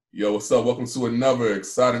Yo, what's up? Welcome to another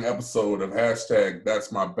exciting episode of hashtag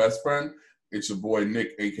That's My Best Friend. It's your boy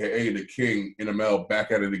Nick, aka the King, NML,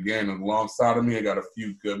 back at it again. And alongside of me, I got a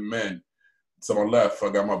few good men. To my left, I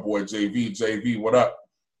got my boy JV. JV, what up?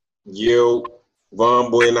 Yo,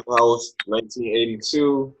 Von Boy in the house,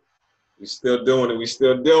 1982. We still doing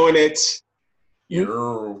it.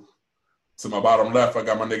 Yo. To my bottom left, I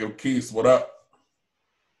got my nigga Keith. What up?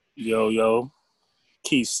 Yo.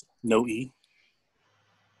 Keith, no E.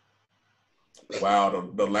 Wow,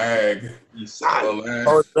 the lag. The lag.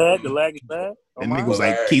 Oh, it's bad? The lag is bad? And nigga was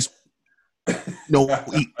like, Keith, no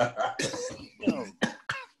E. Yo.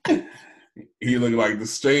 He looked like the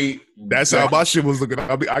straight. That's how my shit was looking.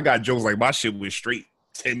 I got jokes like my shit was straight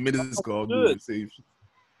 10 minutes ago.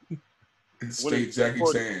 Straight Jackie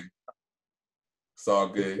Chan. It's all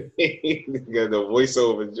good. Got the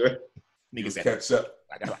voiceover, Joy. Niggas catch up.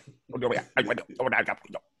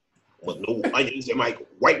 But no onions in my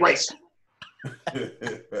white rice. And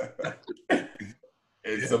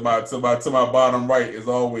to my bottom right, as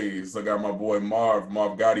always, I got my boy Marv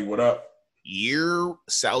Gotti. What up? You're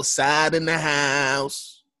Southside in the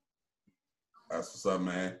house. That's what's up,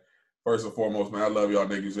 man. First and foremost, man, I love y'all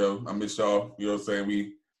niggas, yo. I miss y'all. You know what I'm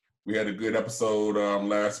saying? We had a good episode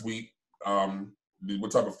last week.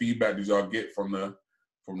 What type of feedback did y'all get from the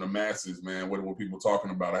masses, man? What were people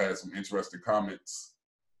talking about? I had some interesting comments.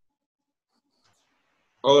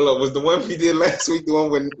 Oh, look, was the one we did last week the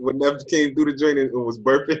one when Nev came through the joint and was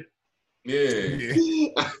burping? Yeah.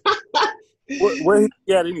 Where he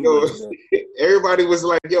got anyway? Everybody was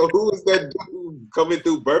like, yo, who is that dude coming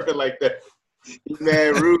through burping like that? He's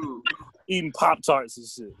mad rude. Eating Pop-Tarts and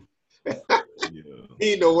shit. Yeah.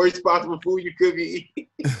 He the worst possible food you could eat. He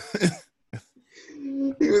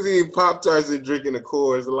was eating Pop-Tarts and drinking a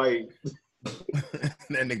Coors Light.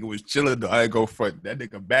 That nigga was chilling though. I ain't go front. That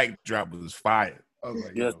nigga backdrop was fire. I was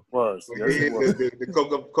like, Yes, it was.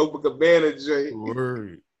 The Copacabana joint.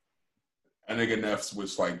 Word. That nigga Neff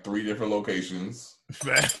switched like 3 different locations.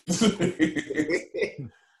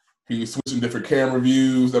 He was switching different camera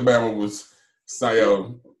views. That man was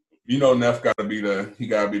yo, you know Neff gotta be the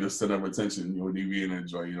center of attention. You know, DV and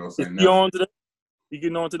enjoy. You know what I'm saying? You on today? You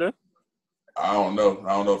getting on today? I don't know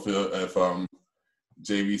if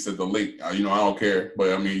JV sent the link. You know, I don't care.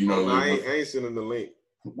 But I mean, you know, I ain't sending the link.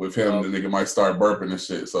 With him, the nigga might start burping and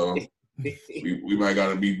shit. So we might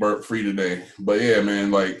gotta be burp free today. But yeah,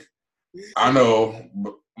 man, like I know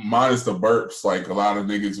minus the burps, like a lot of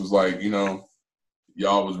niggas was like, you know,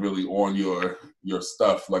 y'all was really on your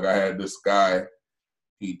stuff. Like I had this guy,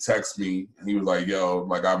 he texted me and he was like, yo,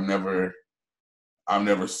 like I've never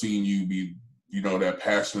seen you be, you know, that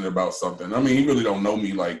passionate about something. I mean, he really don't know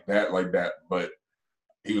me like that, but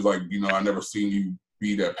he was like, you know, I never seen you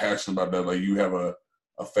be that passionate about that. Like you have a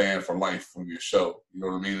fan for life from your show. You know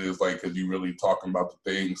what I mean? It's like, cause you really talking about the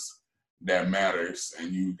things that matters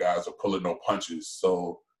and you guys are pulling no punches.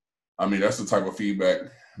 So, I mean, that's the type of feedback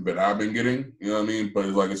that I've been getting, you know what I mean? But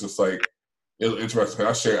it's like, it's just like, it's interesting.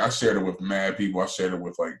 I shared it with mad people. I shared it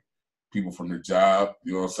with like people from the job,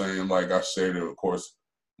 you know what I'm saying? Like I shared it, of course,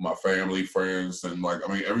 my family, friends, and like,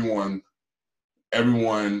 I mean,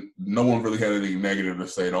 everyone, no one really had anything negative to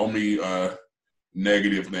say. The only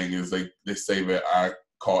negative thing is they say that I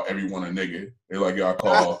call everyone a nigga. They're like, y'all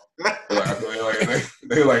call,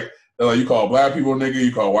 they're like, you call black people nigga,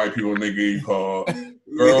 you call white people nigga, you call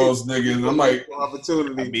girls niggas. I'm like,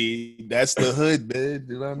 opportunity. I mean, that's the hood, man.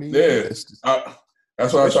 You know what I mean? Yeah.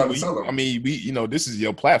 That's what I try to tell them. I mean, you know, this is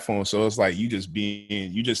your platform, so it's like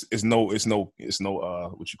it's no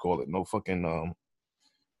what you call it, no fucking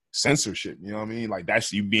censorship. You know what I mean? Like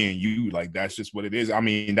that's you being you. Like that's just what it is. I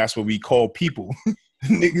mean, that's what we call people.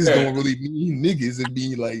 Niggas don't really mean niggas and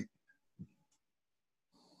be like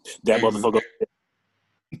that motherfucker.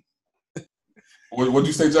 What'd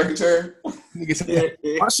you say, Jackie Chan? Niggas say,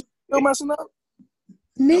 My shit still messing up?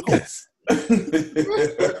 niggas.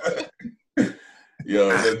 Yo,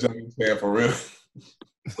 that Jackie Chan for real.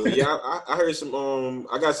 But yeah, I heard some.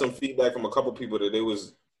 I got some feedback from a couple people that they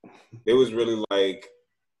was really like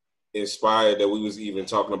inspired that we was even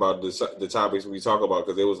talking about the topics we talk about,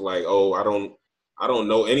 because it was like, oh, I don't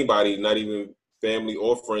know anybody, not even family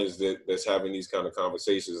or friends that's having these kind of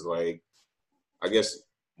conversations. Like, I guess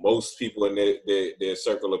most people in their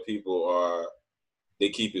circle of people they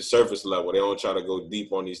keep it surface level. They don't try to go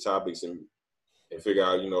deep on these topics and figure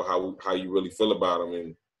out, you know, how you really feel about them,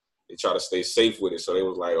 and they try to stay safe with it. So they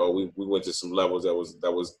was like, oh, we went to some levels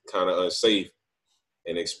that was kind of unsafe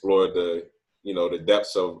and explored the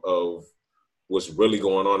depths of what's really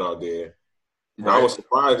going on out there. Right. I was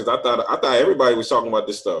surprised because I thought everybody was talking about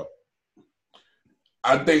this stuff.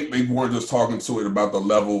 I think they weren't just talking to it about the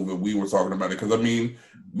level that we were talking about it. Because I mean,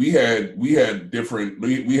 we had different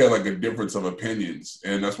we had like a difference of opinions,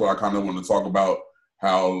 and that's what I kind of want to talk about.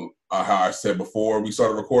 How I said before we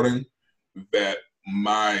started recording that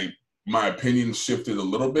my opinion shifted a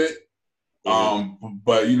little bit.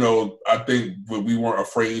 But you know, I think we weren't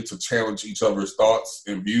afraid to challenge each other's thoughts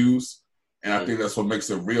and views, and I think that's what makes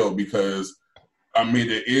it real. Because I mean,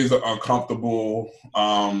 it is an uncomfortable.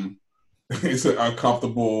 It's an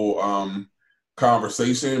uncomfortable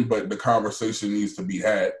conversation, but the conversation needs to be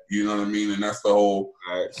had. You know what I mean? And that's the whole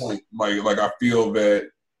point. Like I feel that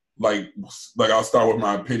like I'll start with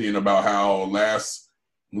my opinion about how last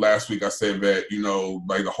week I said that, you know,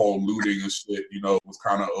 like the whole looting and shit, you know, was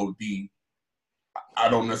kind of OD. I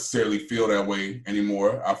don't necessarily feel that way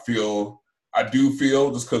anymore. I do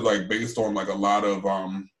feel just because like based on like a lot of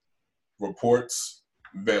reports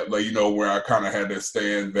that like, you know, where I kind of had to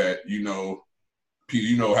stand that, you know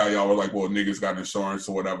how y'all were like, well, niggas got insurance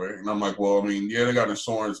or whatever. And I'm like, well, I mean, yeah, they got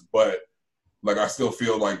insurance, but like I still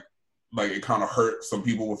feel like it kind of hurt some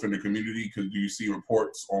people within the community because you see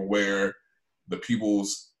reports on where the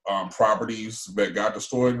people's properties that got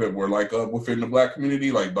destroyed that were like within the black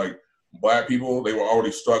community, like black people, they were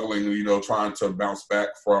already struggling, you know, trying to bounce back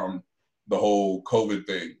from the whole COVID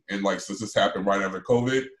thing. And like, since this happened right after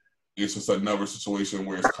COVID, it's just another situation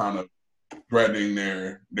where it's kind of threatening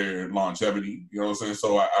their longevity. You know what I'm saying?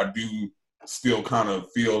 So I do still kind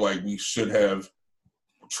of feel like we should have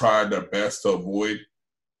tried their best to avoid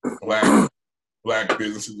black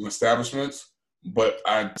businesses and establishments. But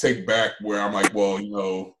I take back where I'm like, well, you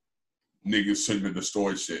know, niggas shouldn't have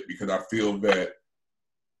destroyed shit, because I feel that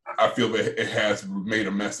it has made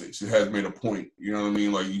a message. It has made a point. You know what I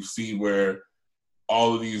mean? Like you see where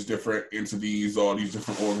all of these different entities, all these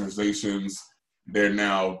different organizations, they're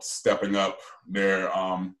now stepping up. They're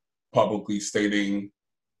publicly stating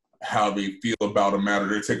how they feel about a matter.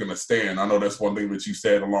 They're taking a stand. I know that's one thing that you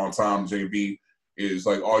said a long time, JB, is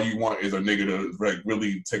like all you want is a nigga to like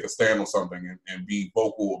really take a stand on something and be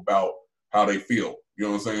vocal about how they feel. You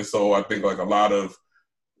know what I'm saying? So I think like a lot of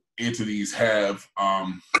entities have,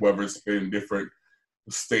 whether it's been different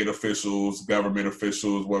state officials, government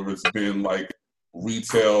officials, whether it's been like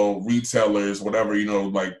retailers, whatever, you know,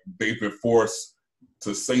 like they've been forced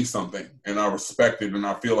to say something, and I respect it. And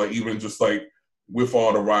I feel like even just like with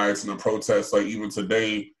all the riots and the protests, like even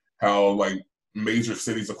today, how like major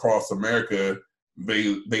cities across America,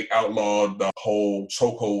 they outlawed the whole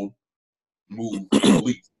chokehold move for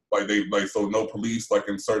police. So no police, like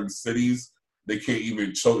in certain cities, they can't even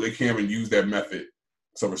use that method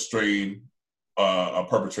to restrain a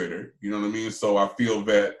perpetrator. You know what I mean? So I feel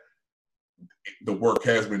that the work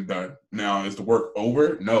has been done. Now, is the work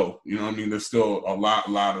over? No. You know what I mean? There's still a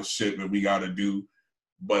lot of shit that we got to do.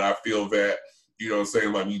 But I feel that, you know what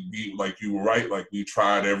I'm saying, like you were right, like we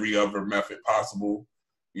tried every other method possible,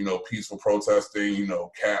 you know, peaceful protesting, you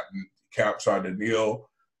know, Cap tried to kneel,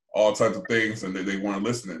 all types of things, and they weren't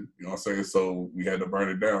listening. You know what I'm saying? So we had to burn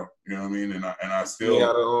it down. You know what I mean? And I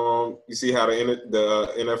still. You see how the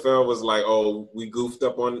NFL was like, oh, we goofed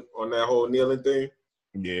up on that whole kneeling thing.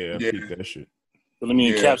 Yeah, that shit. So let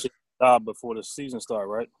me capture the job before the season start,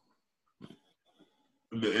 right?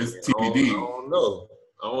 It's TBD.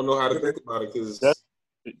 I don't know how to think about it because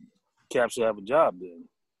Cap should have a job then.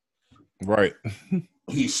 Right.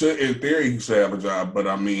 He should, in theory, he should have a job, but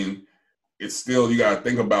I mean, it's still, you got to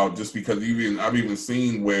think about, just because I've even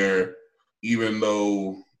seen where, even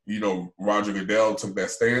though, you know, Roger Goodell took that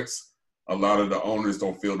stance, a lot of the owners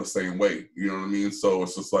don't feel the same way. You know what I mean? So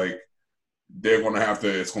it's just like, they're going to have to,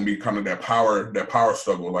 it's going to be kind of that power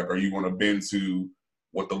struggle. Like, are you going to bend to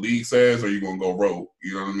what the league says, or are you going to go rogue?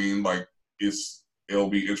 You know what I mean? Like, it'll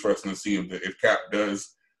be interesting to see if Cap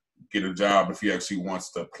does get a job, if he actually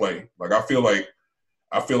wants to play. Like, I feel like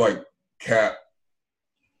Cap,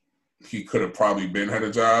 he could have probably had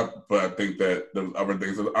a job, but I think that the other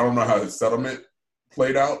things, I don't know how his settlement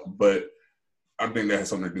played out, but I think that has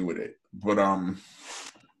something to do with it. But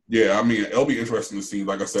yeah, I mean, it'll be interesting to see.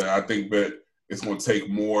 Like I said, I think that it's going to take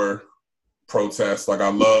more protests. Like I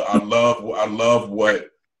love what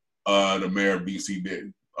the mayor of BC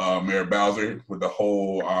did, Mayor Bowser, with the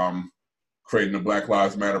whole creating the Black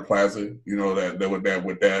Lives Matter Plaza. You know, with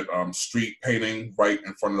that street painting right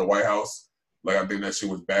in front of the White House. Like, I think that shit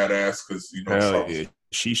was badass because, you know, Trump,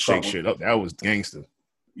 she shake shit up. That was gangster.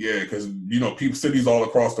 Yeah, because, you know, cities all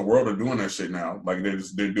across the world are doing that shit now. Like, they're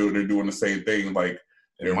doing the same thing. Like,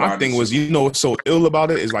 my thing was, you know, what's so ill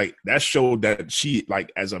about it is like that showed that she,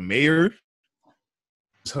 like, as a mayor,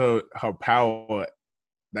 her power,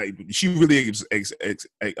 like she really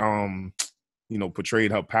you know,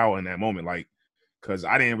 portrayed her power in that moment. Like, because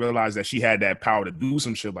I didn't realize that she had that power to do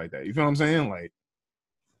some shit like that. You feel what I'm saying? Like,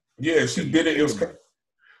 yeah, she did it.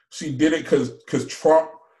 She did it because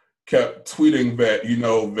Trump kept tweeting that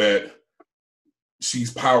that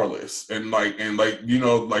she's powerless and like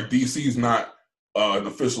DC is not an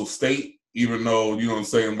official state, even though what I'm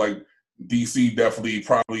saying, like DC definitely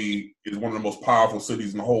probably is one of the most powerful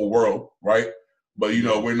cities in the whole world, right? But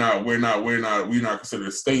we're not considered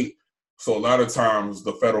a state. So a lot of times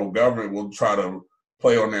the federal government will try to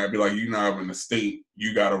play on that, be like, you're not even a state,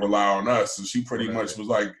 you got to rely on us. And she pretty much was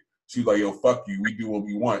like, she's like, yo, fuck you, we do what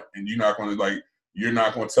we want, and you're not going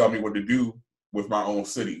to tell me what to do with my own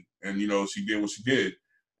city. And she did what she did,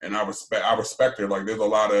 and I respect her. Like there's a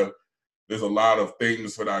lot of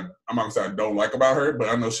things that I'm not gonna say I don't like about her, but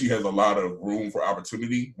I know she has a lot of room for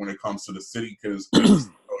opportunity when it comes to the city because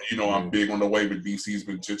I'm big on the way that DC's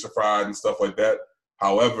been gentrified and stuff like that.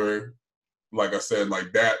 However, like I said,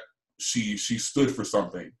 like that, she stood for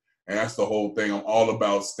something, and that's the whole thing. I'm all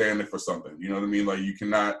about standing for something. You know what I mean? Like you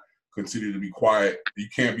cannot continue to be quiet. You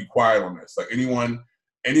can't be quiet on this. Like anyone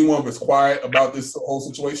that's quiet about this whole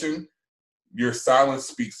situation, your silence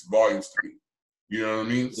speaks volumes to me. You know what I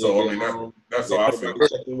mean? So I mean that's how I feel.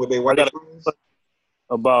 I got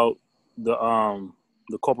about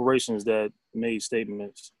the corporations that made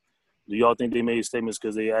statements. Do y'all think they made statements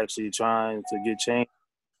because they actually trying to get change?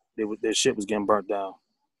 Their shit was getting burnt down.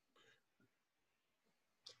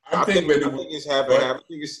 I think it's happening. I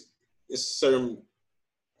think it's certain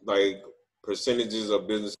like percentages of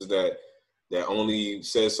businesses that only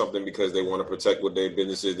says something because they want to protect what their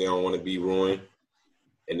businesses. They don't want to be ruined.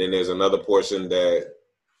 And then there's another portion that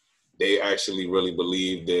they actually really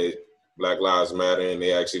believe that Black Lives Matter and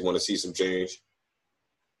they actually want to see some change.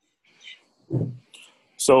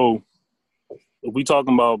 So if we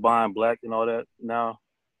talking about buying black and all that now,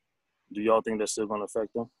 do y'all think that's still going to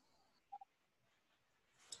affect them?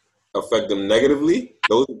 Affect them negatively?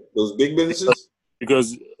 Those big businesses?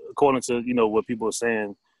 Because according to what people are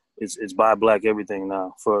saying, it's buy black everything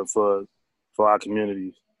now for our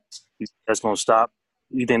communities. That's going to stop.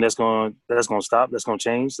 You think that's going to stop? That's going to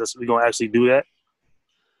change? We're going to actually do that?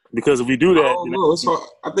 Because if we do that, it's hard.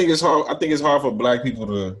 I think it's hard for black people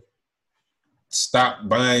to stop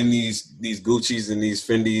buying these Gucci's and these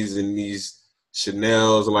Fendi's and these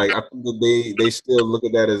Chanel's. Like I think that they still look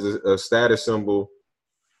at that as a status symbol,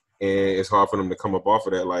 and it's hard for them to come up off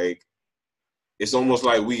of that. Like it's almost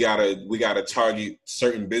like we gotta target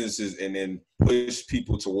certain businesses and then push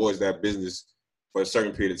people towards that business for a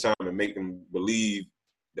certain period of time and make them believe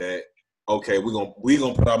that okay, we're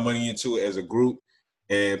gonna put our money into it as a group,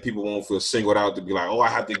 and people won't feel singled out to be like, oh, I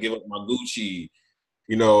have to give up my Gucci.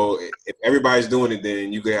 If everybody's doing it,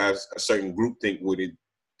 then you could have a certain group think with it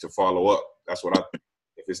to follow up. That's what I think.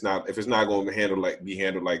 If it's not going to be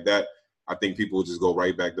handled like that, I think people will just go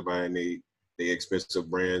right back to buying they expensive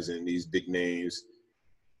brands and these big names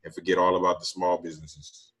and forget all about the small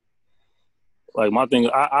businesses. Like my thing,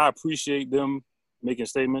 I appreciate them making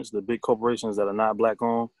statements, the big corporations that are not black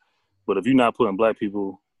owned, but if you're not putting black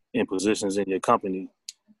people in positions in your company,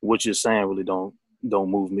 what you're saying really don't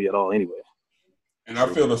move me at all anyway. And I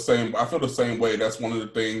feel the same way. That's one of the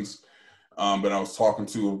things that I was talking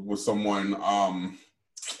to with someone.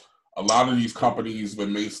 A lot of these companies that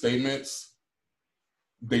made statements,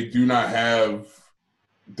 they do not have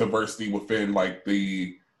diversity within like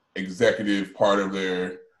the executive part of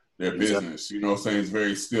their business. You know what I'm saying? It's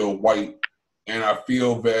very still white. And I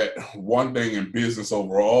feel that one thing in business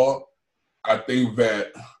overall, I think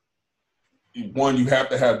that one, you have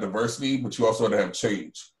to have diversity, but you also have to have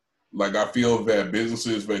change. Like I feel that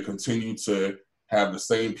businesses that continue to have the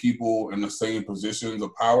same people in the same positions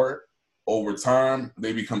of power over time,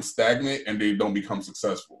 they become stagnant and they don't become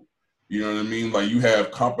successful. You know what I mean? Like you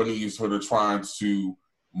have companies that are trying to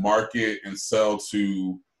market and sell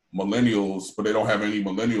to millennials, but they don't have any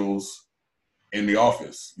millennials in the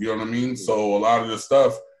office. You know what I mean? So a lot of this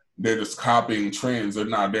stuff, they're just copying trends. They're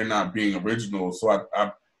not being original. So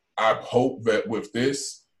I hope that with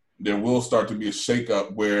this, there will start to be a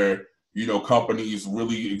shakeup where, companies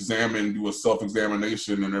really do a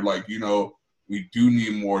self-examination and they're like, we do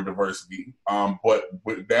need more diversity. But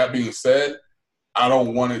with that being said, I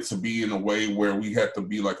don't want it to be in a way where we have to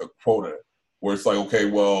be like a quota, where it's like, okay,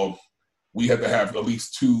 well, we have to have at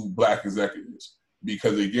least 2 black executives.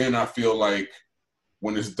 Because again, I feel like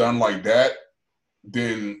when it's done like that,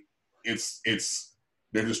 then they're just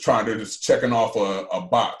checking off a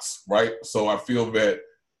box, right? So I feel that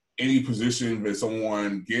any position that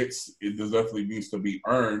someone gets, it definitely needs to be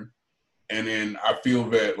earned. And then I feel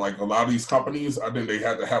that like a lot of these companies, I think they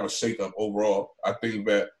have to have a shakeup overall. I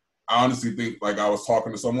honestly think, like I was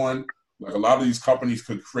talking to someone Like a lot of these companies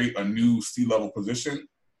could create a new C-level position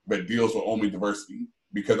that deals with only diversity.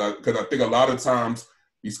 Because I think a lot of times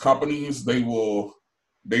these companies they will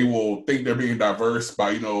think they're being diverse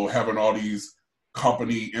by having all these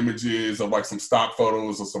company images of like some stock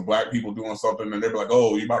photos of some black people doing something, and they're like,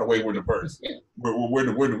 oh, by the way, we're diverse.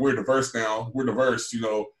 We're diverse now. We're diverse.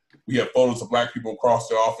 We have photos of black people across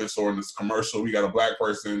the office, or in this commercial, we got a black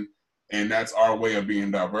person, and that's our way of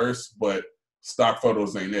being diverse. But stock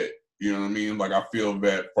photos ain't it. You know what I mean? Like I feel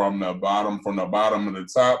that from the bottom to the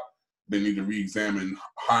top, they need to re-examine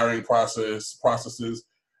hiring processes,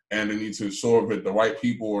 and they need to ensure that the right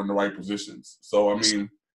people are in the right positions. So I mean,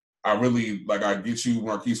 I really I get you,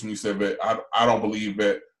 Marquise, when you said that I don't believe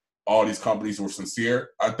that all these companies were sincere.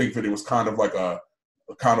 I think that it was kind of like a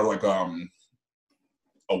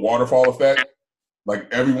waterfall effect.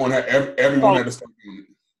 Like everyone had to start doing it.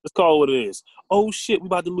 Let's call it what it is. Oh shit, we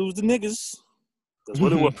about to lose the niggas. That's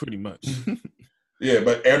what it was. Pretty much. Yeah,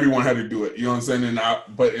 but everyone had to do it. You know what I'm saying?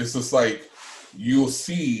 But it's just like you'll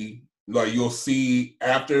see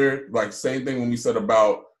after same thing when we said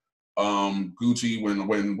about Gucci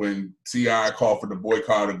when T.I. called for the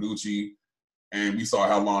boycott of Gucci, and we saw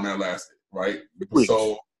how long that lasted, right?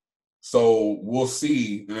 So we'll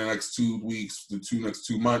see in the next 2 weeks, the next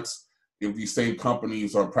 2 months, if these same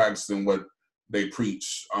companies are practicing what they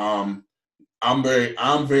preach. I'm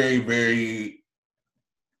very, very.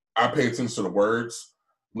 I pay attention to the words.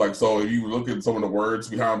 So if you look at some of the words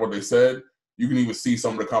behind what they said, you can even see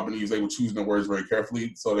some of the companies, they were choosing the words very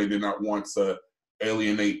carefully. So they did not want to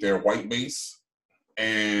alienate their white base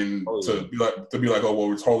and to be like, oh, well,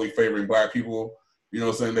 we're totally favoring black people. You know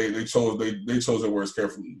what I'm saying? They chose their words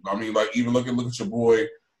carefully. I mean, even look at your boy,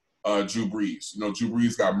 Drew Brees. Drew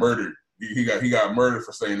Brees got murdered. He got murdered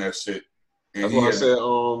for saying that shit. And that's why I said,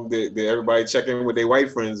 did everybody check in with their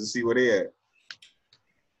white friends and see where they at?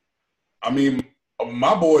 I mean,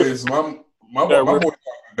 my boys are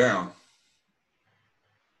down.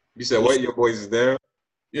 You said what? Your boys is down?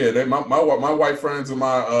 Yeah, my white friends and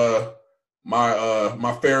my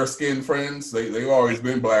fair skinned friends. They've always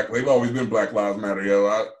been black. They've always been Black Lives Matter. Yo,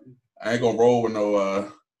 I ain't gonna roll with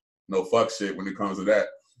no fuck shit when it comes to that.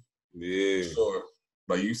 Yeah, sure.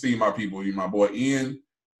 You see my people. My boy Ian.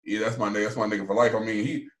 Yeah, that's my nigga for life. I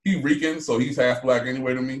mean, he Rican, so he's half black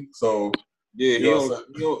anyway to me. So. Yeah,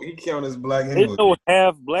 he count as black anyway. Ain't no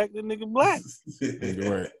half black, the nigga black.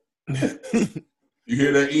 You're right. You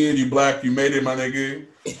hear that, Ian? You black, you made it, my nigga.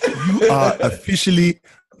 You are officially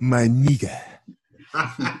my nigga.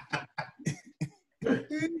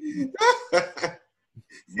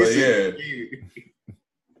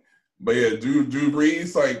 But yeah, Drew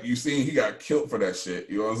Brees, you seen he got killed for that shit.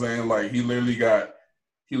 You know what I'm saying? He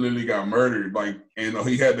literally got murdered. And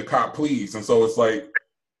he had the cop pleas, and so it's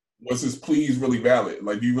was his pleas really valid?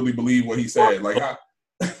 Do you really believe what he said? Do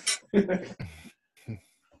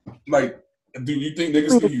you think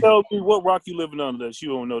niggas can tell me what rock you living under that you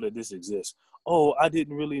don't know that this exists? Oh, I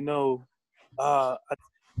didn't really know. I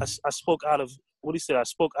spoke out of what he said. I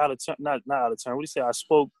spoke out of turn, not out of turn. What he said? I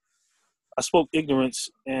spoke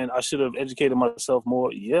ignorance, and I should have educated myself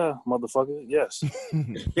more. Yeah, motherfucker. Yes.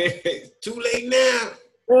 Too late now.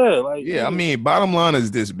 Yeah, I mean, bottom line is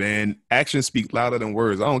this, man. Actions speak louder than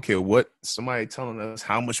words. I don't care what somebody telling us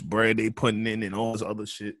how much bread they putting in and all this other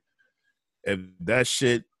shit. If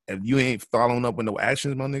you ain't following up with no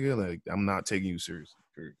actions, my nigga, I'm not taking you seriously.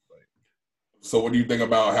 So what do you think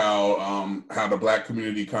about how the black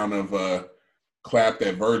community kind of clapped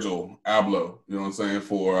at Virgil Abloh? You know what I'm saying?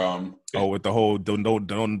 For with the whole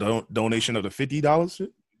donation of the $50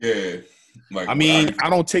 shit? Yeah. I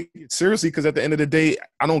don't take it seriously because at the end of the day,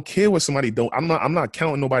 I don't care what somebody don't. I'm not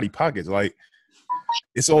counting nobody's pockets.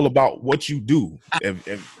 It's all about what you do.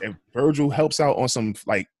 If Virgil helps out on some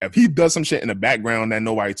if he does some shit in the background that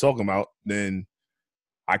nobody talking about, then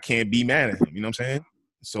I can't be mad at him. You know what I'm saying?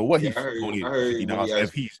 So what he only $50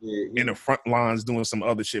 if he's in the front lines doing some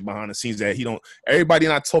other shit behind the scenes that he don't. Everybody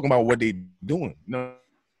not talking about what they doing. You know,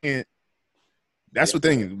 and that's the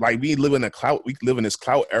thing. We live in this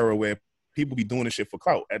clout era where people be doing this shit for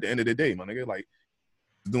clout. At the end of the day, my nigga,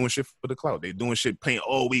 doing shit for the clout. They doing shit playing.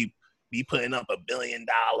 Oh, we be putting up $1 billion,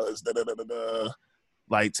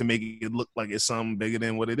 to make it look like it's something bigger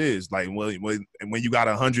than what it is. And when you got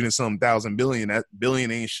 100 and some thousand billion, that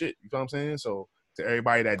billion ain't shit. You know what I'm saying? So to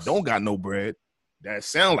everybody that don't got no bread, that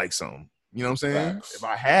sound like something. You know what I'm saying? If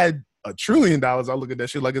I had $1 trillion, I look at that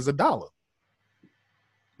shit like it's $1.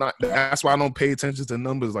 That's why I don't pay attention to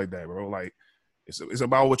numbers like that, bro. It's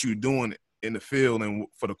about what you're doing in the field and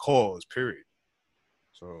for the cause, period.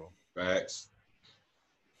 So facts.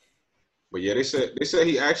 But yeah, they said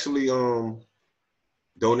he actually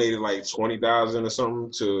donated like 20,000 or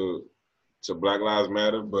something to Black Lives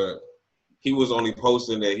Matter, but he was only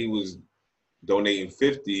posting that he was donating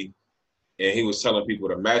 50, and he was telling people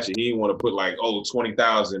to match it. He didn't want to put like,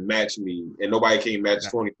 20,000 match me, and nobody can match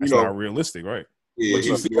 20. That's not realistic, right? Yeah, but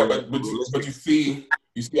you see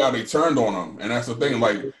how they turned on him, and that's the thing.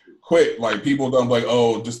 Like, quick, like people don't like,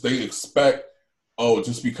 just they expect.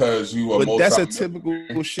 Just because you are. But that's a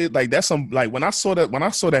typical shit. Like that's some like when I saw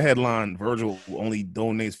the headline, Virgil only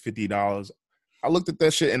donates $50. I looked at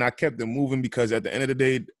that shit and I kept it moving because at the end of the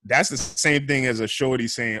day, that's the same thing as a shorty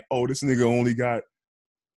saying, this nigga only got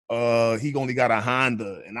he only got a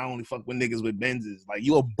Honda and I only fuck with niggas with Benzes. Like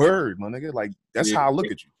you a bird, my nigga. Like that's how I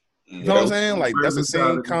look at you. You know what I'm saying? Like that's the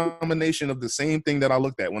same combination of the same thing that I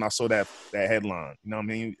looked at when I saw that headline. You know what I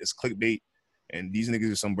mean? It's clickbait. And these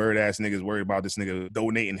niggas are some bird ass niggas worried about this nigga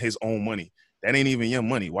donating his own money. That ain't even your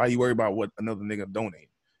money. Why you worried about what another nigga donate?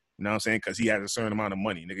 You know what I'm saying? Because he has a certain amount of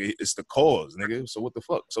money, nigga. It's the cause, nigga. So what the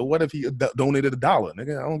fuck? So what if he donated $1,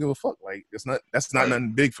 nigga? I don't give a fuck. Like that's not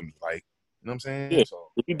nothing big for me. Like you know what I'm saying? Yeah. So,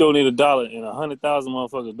 if you donate $1 and 100,000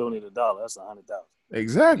 motherfuckers donate $1, that's 100,000.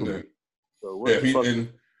 Exactly. Yeah. So what the fuck? And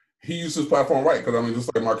he used his platform right because I mean,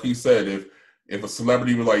 just like Marquis said, if a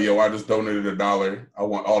celebrity was like, "Yo, I just donated $1, I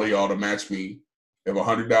want all of y'all to match me." If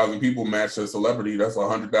 100,000 people match a celebrity, that's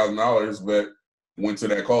 $100,000 that went to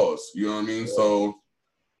that cause. You know what I mean? Yeah. So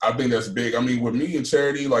I think that's big. I mean, with me in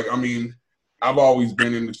charity, like, I mean, I've always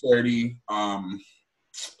been into charity. I'm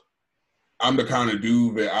the kind of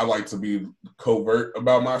dude that I like to be covert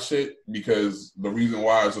about my shit because the reason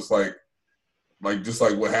why is just like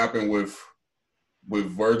what happened with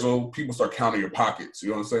Virgil, people start counting your pockets. You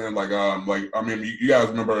know what I'm saying? Like I mean, you guys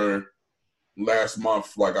remember last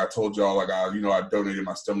month, like I told y'all, like I donated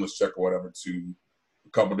my stimulus check or whatever to a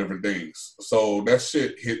couple different things. So that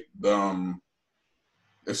shit hit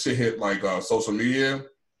social media,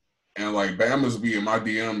 and like Bama's be in my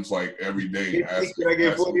DMs like every day. Can I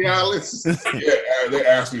get $40? Yeah, they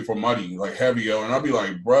ask me for money like heavy, yo, and I'll be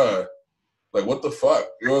like, bruh, like what the fuck?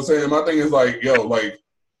 You know what I'm saying? My thing is like, yo, like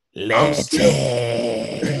I'm still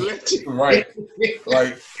right.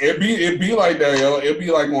 Like it be like that, yo. It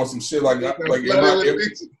be like on some shit like in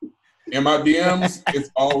my DMs, it's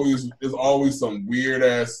always some weird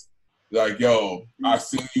ass like, yo, I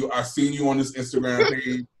seen you on this Instagram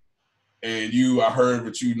page, and I heard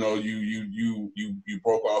that you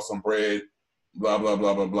broke off some bread, blah blah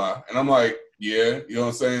blah blah blah, and I'm like, yeah, you know what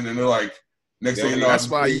I'm saying, and they're like. Next thing you know, that's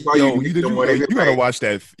why you gotta watch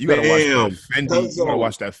that. You gotta watch that Fendi. You gotta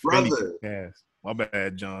watch that Fendi. Yes, my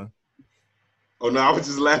bad, John. Oh no, I was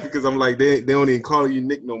just laughing because I'm like they don't even call you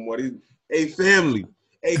Nick no more. Hey family,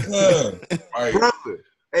 hey cuz, right. Brother,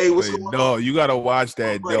 hey what's going on? No, you gotta watch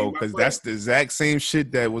that though because that's the exact same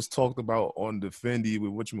shit that was talked about on the Fendi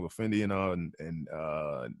with Fendi and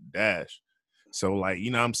Dash. So like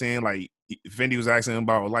you know what I'm saying, like Fendi was asking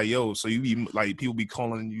about like, yo, so you be like people be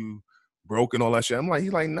calling you broke and all that shit. I'm like,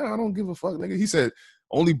 he's like, nah, I don't give a fuck, nigga. He said,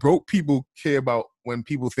 only broke people care about when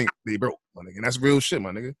people think they broke, my nigga. And that's real shit,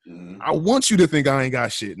 my nigga. Mm-hmm. I want you to think I ain't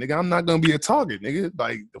got shit, nigga. I'm not gonna be a target, nigga.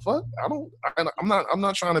 Like the fuck, I'm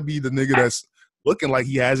not trying to be the nigga that's looking like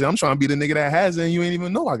he has it. I'm trying to be the nigga that has it, and you ain't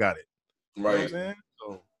even know I got it. Right. You know what I'm saying?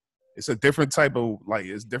 So it's a different type of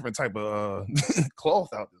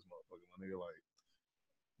cloth out this motherfucker, my nigga.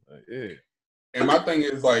 Like yeah. And my thing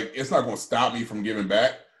is like, it's not gonna stop me from giving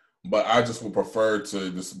back. But I just would prefer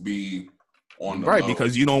to just be on the right low.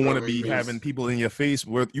 Because you don't want to be having people in your face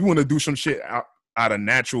where you want to do some shit out of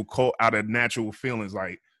natural feelings,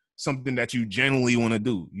 like something that you genuinely want to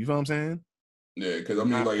do. You know what I'm saying? Yeah, because I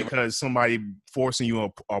mean, because somebody forcing you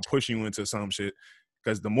or pushing you into some shit.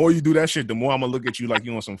 Because the more you do that shit, the more I'm gonna look at you like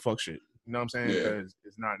you on some fuck shit. You know what I'm saying? Because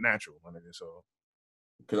it's not natural, my nigga. So,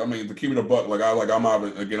 because I mean, to keep it a buck,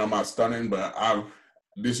 I'm not stunning, but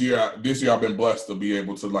This year I've been blessed to be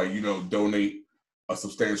able to donate a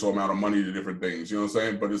substantial amount of money to different things. You know what I'm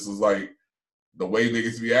saying? But this is like the way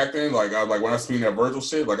niggas be acting. Like when I seen that Virgil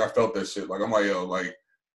shit, like I felt that shit. Like I'm like, yo, like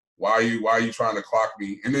why are you trying to clock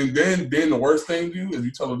me? And then the worst thing you is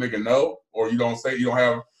you tell a nigga no, or you don't say you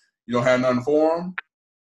don't have nothing for him.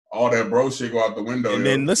 All that bro shit go out the window. And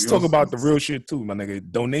then let's talk about the real shit too, my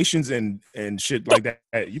nigga. Donations and shit like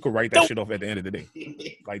that. You could write that shit off at the end of the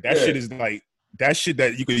day. Like that shit is like. That shit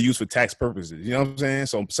that you could use for tax purposes. You know what I'm saying?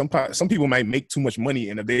 So some people might make too much money,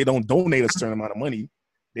 and if they don't donate a certain amount of money,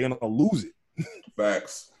 they're gonna lose it.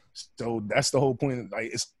 Facts. So that's the whole point.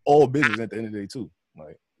 Like it's all business at the end of the day too.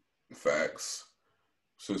 Like facts.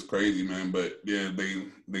 So it's crazy, man. But yeah,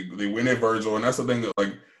 they win at Virgil, and that's the thing that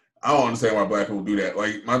like I don't understand why black people do that.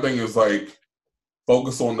 Like my thing is like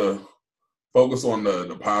focus on the focus on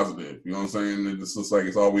the positive. You know what I'm saying? It's just like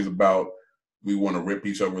it's always about we want to rip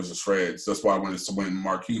each other to shreds. That's why when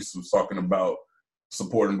Marquise was talking about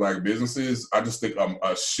supporting black businesses, I just think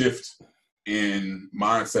a shift in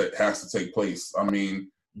mindset has to take place. I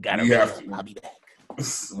mean, we have to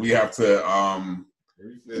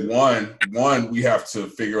one we have to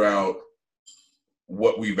figure out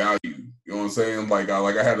what we value. You know what I'm saying? Like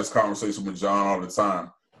I had this conversation with John all the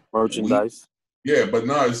time. Merchandise. But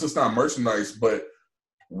no, it's just not merchandise, but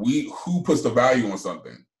who puts the value on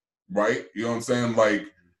something, right? You know what I'm saying? Like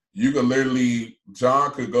you could literally,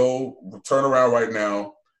 John could go turn around right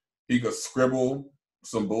now, he could scribble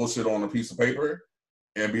some bullshit on a piece of paper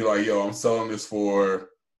and be like, yo, I'm selling this for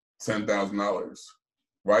 $10,000,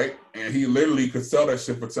 right? And he literally could sell that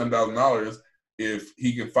shit for $10,000 if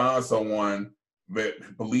he can find someone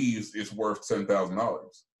that believes it's worth $10,000. You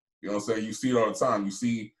know what I'm saying? You see it all the time.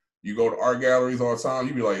 You go to art galleries all the time.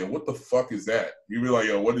 You be like, yo, what the fuck is that? You be like,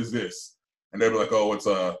 yo, what is this? And they be like, oh, it's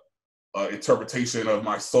a interpretation of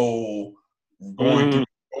my soul going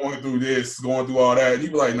through this, going through all that. And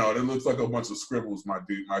you be like, no, that looks like a bunch of scribbles, my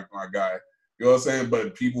dude, my guy. You know what I'm saying?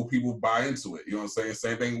 But people buy into it. You know what I'm saying?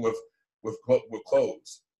 Same thing with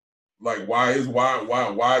clothes. Like, why is a pair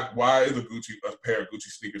of Gucci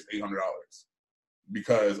sneakers $800?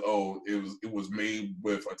 Because it was made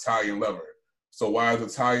with Italian leather. So why is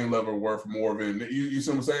Italian leather worth more than you see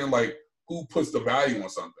what I'm saying? Like, who puts the value on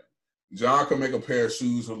something? John could make a pair of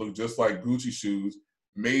shoes that look just like Gucci shoes.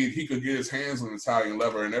 He could get his hands on Italian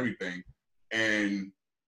leather and everything, and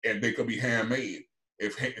they could be handmade.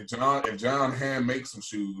 If John hand makes some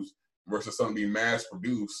shoes versus something being mass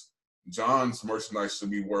produced, John's merchandise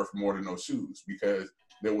should be worth more than those shoes because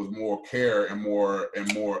there was more care and more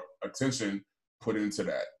attention put into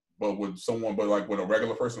that. But would a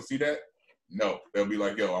regular person see that? No, they'll be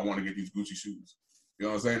like, yo, I want to get these Gucci shoes. You know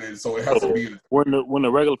what I'm saying? And so it has to be when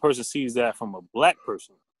the regular person sees that from a black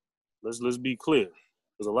person. Let's be clear.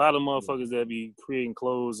 There's a lot of motherfuckers that be creating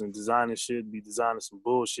clothes and designing shit, be designing some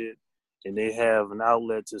bullshit, and they have an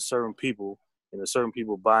outlet to certain people, and the certain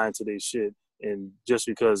people buy into their shit, and just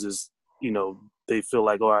because it's, you know, they feel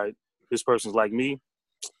like, all right, this person's like me,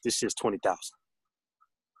 this shit's $20,000.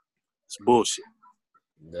 It's bullshit.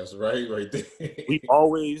 That's right there. we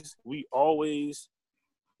always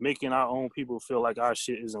making our own people feel like our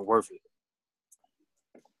shit isn't worth it.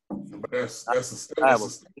 But I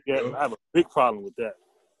have a big problem with that.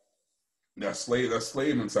 That's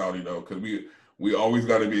slave mentality though, because we always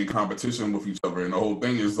got to be in competition with each other, and the whole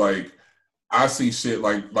thing is like I see shit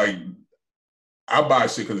like I buy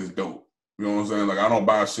shit because it's dope. You know what I'm saying? Like I don't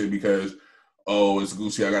buy shit because it's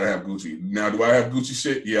Gucci. I gotta have Gucci. Now, do I have Gucci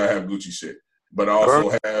shit? Yeah, I have Gucci shit. But I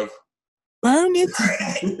also have burn it.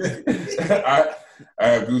 I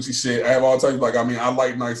have Gucci shit. I have all types. Like I mean, I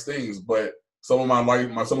like nice things, but some of my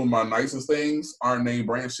nicest things aren't name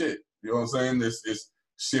brand shit. You know what I'm saying? It's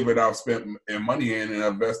shit that I've spent money in and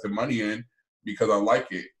invested money in because I like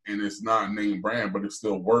it, and it's not name brand, but it's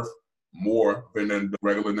still worth more than the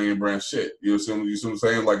regular name brand shit. You see what I'm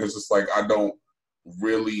saying? Like it's just like I don't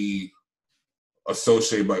really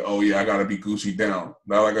associate like, oh yeah, I gotta be Gucci down.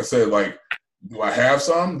 Now, like I said, like. Do I have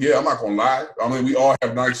some? Yeah, I'm not gonna lie. I mean, we all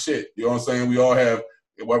have nice shit. You know what I'm saying? We all have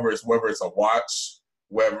whether it's a watch,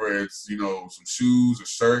 whether it's some shoes, a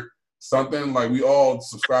shirt, something like we all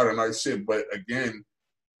subscribe to nice shit. But again,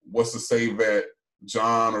 what's to say that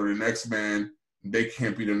John or the next man they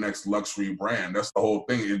can't be the next luxury brand? That's the whole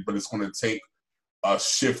thing. But it's going to take a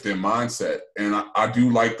shift in mindset, and I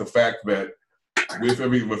do like the fact that with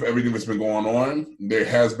everything that's been going on, there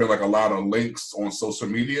has been like a lot of links on social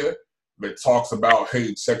media that talks about,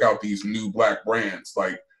 hey, check out these new black brands.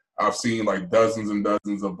 Like I've seen like dozens and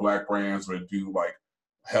dozens of black brands that do like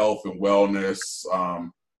health and wellness,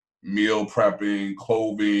 meal prepping,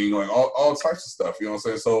 clothing, like all types of stuff. You know what I'm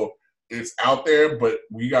saying? So it's out there, but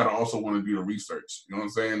we gotta also want to do the research. You know what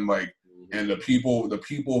I'm saying? Like, and the people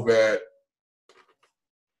that,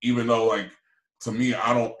 even though like to me,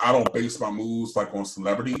 I don't base my moves like on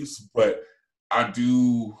celebrities, but I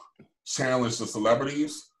do challenge the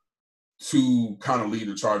celebrities to kind of lead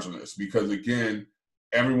the charge on this, because again,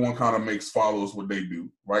 everyone kind of follows what they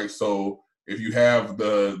do, right? So if you have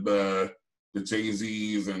the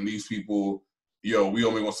Jay-Z's and these people, we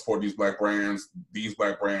only want to support these black brands,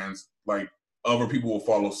 like other people will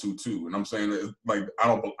follow suit too. And I'm saying that, like I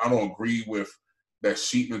don't agree with that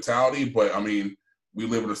sheep mentality, but I mean we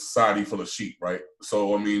live in a society full of sheep, right?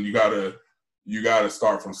 So I mean you gotta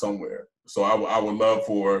start from somewhere. So I would love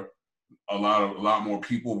for a lot more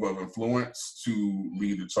people of influence to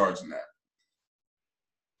lead the charge in that.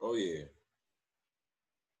 Oh yeah.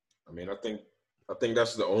 I mean, I think I think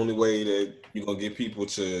that's the only way that you're gonna get people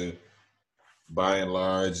to, by and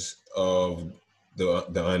large, of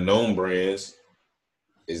the unknown brands,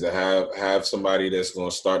 is to have somebody that's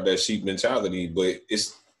gonna start that sheep mentality. But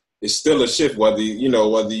it's still a shift, whether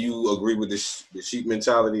you agree with the sheep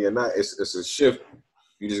mentality or not. It's a shift.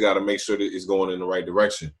 You just got to make sure that it's going in the right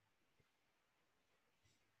direction.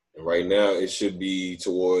 And right now, it should be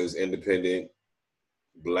towards independent,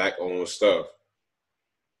 Black-owned stuff.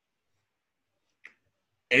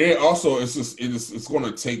 And it also, it's going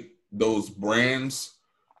to take those brands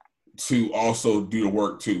to also do the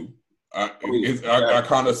work too. I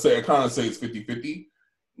kind of say it's 50-50.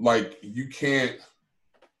 Like, you can't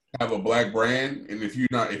have a Black brand, and if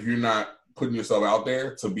you're not putting yourself out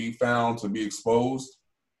there to be found, to be exposed,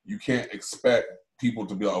 you can't expect people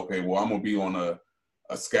to be like, okay, well, I'm gonna be on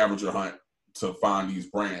a scavenger hunt to find these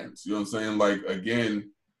brands. You know what I'm saying? Like,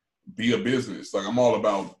 again, be a business. Like, I'm all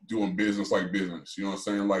about doing business like business. You know what I'm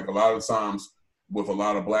saying? Like, a lot of times with a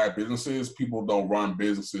lot of Black businesses, people don't run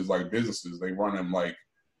businesses like businesses. They run them like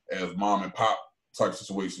as mom and pop type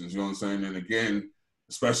situations. You know what I'm saying? And again,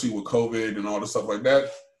 especially with COVID and all the stuff like that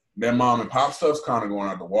mom and pop stuff's kind of going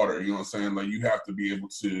out the water. You know what I'm saying? Like, you have to be able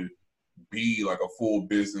to be like a full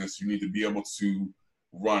business. You need to be able to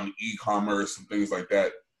run e-commerce and things like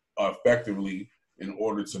that effectively in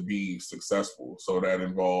order to be successful. So that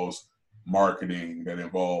involves marketing, that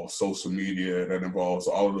involves social media, that involves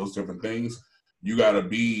all of those different things. You got to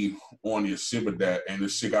be on your shit with that, and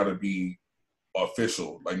this shit got to be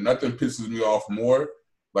official. Like, nothing pisses me off more.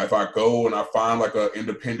 Like, if I go and I find like an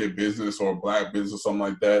independent business or a Black business or something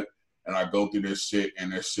like that, and I go through this shit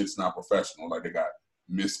and that shit's not professional. Like, they got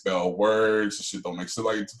misspelled words, the shit don't make sense.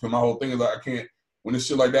 Like, my whole thing is like, I can't, when it's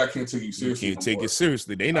shit like that, I can't take you seriously. You can't take it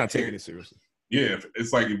seriously. They not taking it seriously. Yeah,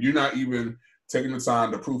 it's like, if you're not even taking the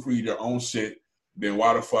time to proofread your own shit, then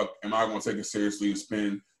why the fuck am I going to take it seriously and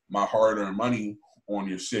spend my hard-earned money on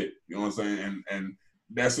your shit? You know what I'm saying? And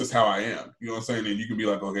that's just how I am. You know what I'm saying? And you can be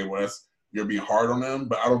like, okay, well, you're being hard on them,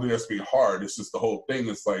 but I don't think that's being hard. It's just the whole thing.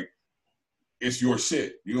 It's like, it's your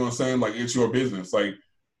shit. You know what I'm saying? Like, it's your business. Like,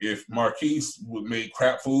 if Marquise would make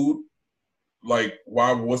crap food, like,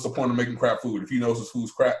 what's the point of making crap food? If he knows his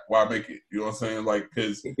food's crap, why make it? You know what I'm saying? Like,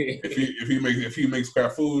 because if he makes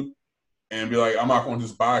crap food and be like, I'm not going to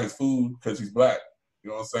just buy his food because he's Black.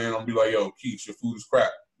 You know what I'm saying? I'll be like, yo, Keith, your food is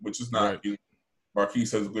crap, which is not. Right. You know,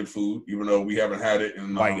 Marquise has good food, even though we haven't had it.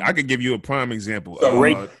 In, like, I could give you a prime example.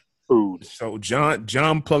 Food. So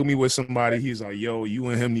John plugged me with somebody. He's like, yo, you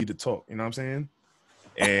and him need to talk. You know what I'm saying?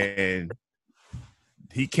 And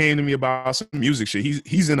he came to me about some music shit.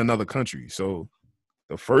 He's in another country. So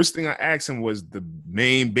the first thing I asked him was the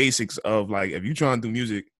main basics of, like, if you trying to do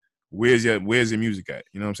music, where's your music at?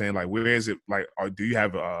 You know what I'm saying? Like, where is it? Like, do you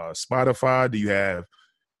have Spotify? Do you have,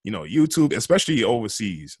 YouTube? Especially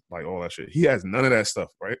overseas, like all that shit. He has none of that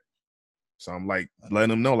stuff, right? So I'm like letting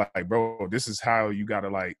him know, like, bro, this is how you gotta,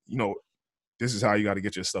 like, this is how you gotta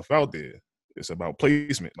get your stuff out there. It's about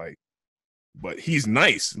placement, like. But he's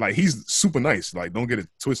nice, like, he's super nice, like, don't get it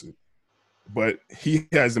twisted. But he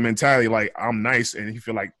has the mentality like, I'm nice, and he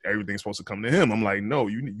feel like everything's supposed to come to him. I'm like, no,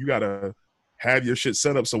 you gotta have your shit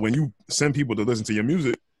set up so when you send people to listen to your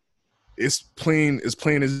music, it's plain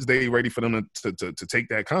as day, ready for them to take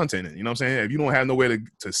that content in. You know what I'm saying? If you don't have nowhere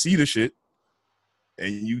to see the shit,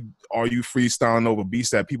 and you freestyling over beats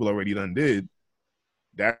that people already done did,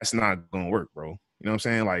 that's not gonna work, bro. You know what I'm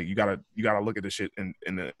saying? Like, you gotta look at the shit in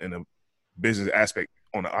a business aspect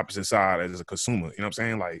on the opposite side as a consumer. You know what I'm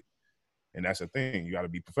saying? Like, and that's the thing. You gotta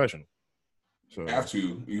be professional. So you have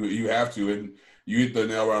to. You have to, and you hit the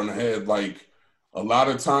nail right on the head. Like, a lot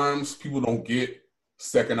of times people don't get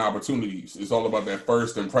second opportunities. It's all about that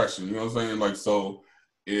first impression. You know what I'm saying? Like, so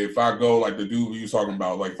if I go, like the dude you was talking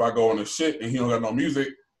about, like, if I go on the shit and he don't got no music,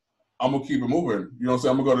 I'm gonna keep it moving. You know what I'm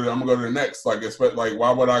saying? I'm gonna go to the next. Like, like,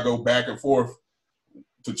 why would I go back and forth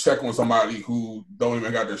to check on somebody who don't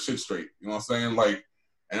even got their shit straight? You know what I'm saying? Like,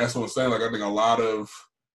 and that's what I'm saying. Like, I think a lot of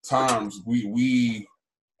times we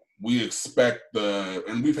expect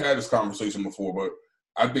and we've had this conversation before, but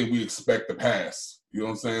I think we expect the pass. You know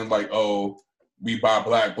what I'm saying? Like, oh, we buy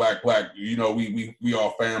black. We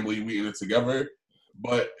all family, we in it together.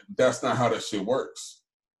 But that's not how that shit works.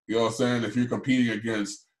 You know what I'm saying? If you're competing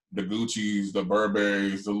against the Gucci's, the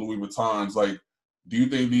Burberrys, the Louis Vuittons, like, do you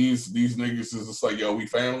think these niggas is just like, yo, we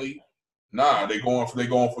family? Nah, they going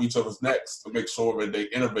for each other's necks to make sure that they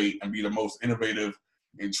innovate and be the most innovative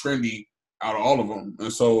and trendy out of all of them.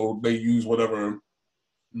 And so they use whatever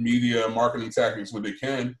media marketing tactics what they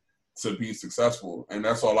can to be successful. And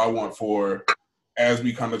that's all I want for, as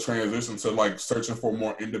we kind of transition to, like, searching for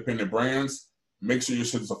more independent brands, make sure your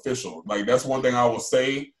shit is official. Like that's one thing I will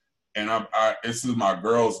say, and I this is my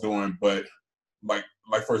girls doing, but like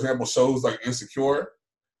for example, shows like Insecure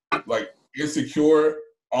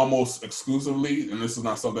almost exclusively, and this is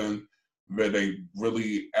not something that they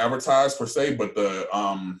really advertise per se, but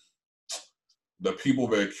the people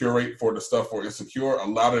that curate for the stuff for Insecure, a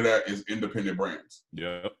lot of that is independent brands.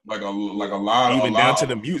 Yeah, like a lot, even down to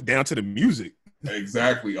the music.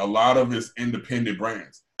 Exactly, a lot of it's independent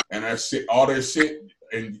brands, and that shit, all that shit,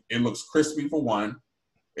 and it looks crispy for one.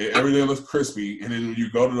 Everything looks crispy, and then when you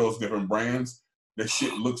go to those different brands, the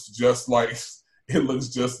shit looks just like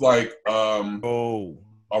a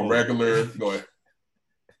regular. Go ahead.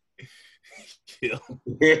 Yeah.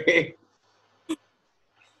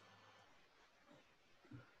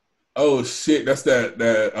 Oh shit, that's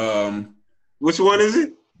that. Which one is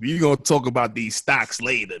it? We gonna talk about these stocks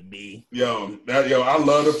later, B. I love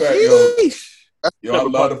the fact, I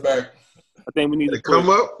love the fact. I think we need to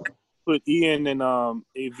put Ian and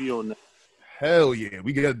AV on that. Hell yeah,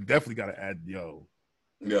 we definitely gotta add Yo,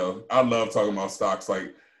 I love talking about stocks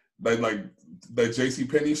like the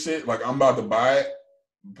JCPenney shit. Like I'm about to buy it,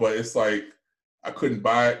 but it's like I couldn't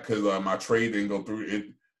buy it because my trade didn't go through it.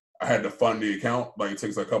 I had to fund the account. Like it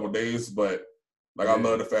takes a couple of days, but like I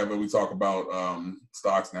love the fact that we talk about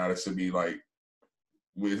stocks now. That should be like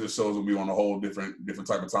this shows will be on a whole different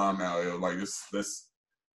type of time now. Like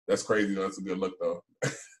that's crazy. That's a good look though.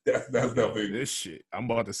 that's definitely this shit. I'm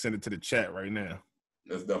about to send it to the chat right now.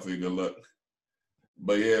 That's definitely a good look.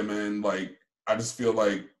 But yeah, man, like I just feel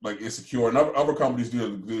like Insecure and other companies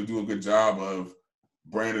do a good job of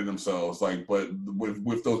branding themselves. Like, but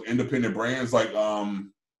with those independent brands, like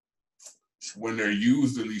when they're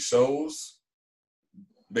used in these shows,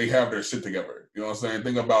 they have their shit together. You know what I'm saying?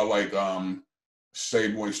 Think about like Shea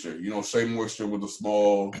Moisture. You know, Shea Moisture was a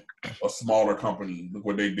smaller company. Look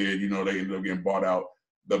what they did. You know, they ended up getting bought out.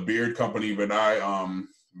 The beard company that I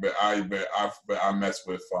mess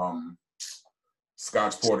with,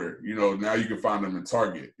 Scotch Porter. You know, now you can find them in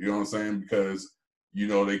Target. You know what I'm saying? Because you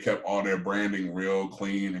know they kept all their branding real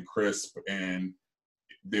clean and crisp, and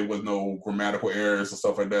there was no grammatical errors and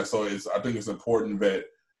stuff like that. So I think it's important that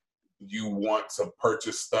you want to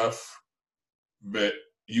purchase stuff that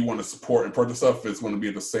you want to support and purchase stuff that's going to be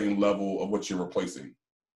at the same level of what you're replacing.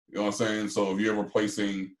 You know what I'm saying? So if you're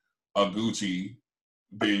replacing a Gucci,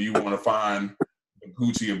 then you want to find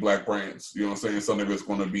Gucci and Black brands. You know what I'm saying? Something that's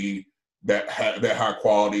going to be that high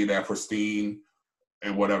quality, that pristine,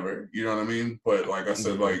 and whatever. You know what I mean? But like I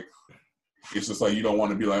said, like it's just like you don't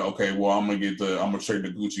want to be like, okay, well I'm gonna trade the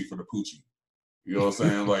Gucci for the Poochie. You know what I'm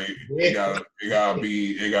saying? Like it gotta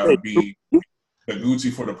be the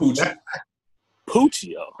Gucci for the Poochie.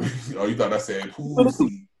 Poochie, yo. Oh, you thought I said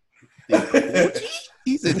Poochie?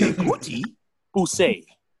 He said Gucci. Poussey.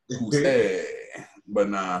 But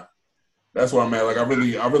nah, that's where I'm at. Like I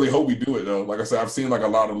really hope we do it though. Like I said, I've seen like a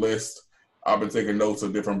lot of lists. I've been taking notes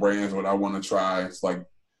of different brands what I want to try. It's like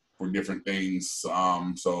for different things. So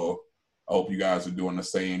I hope you guys are doing the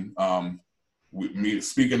same.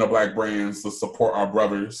 Speaking of Black brands, let's support our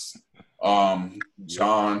brothers.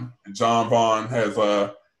 John Vaughn has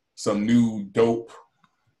some new dope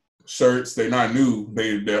shirts. They're not new.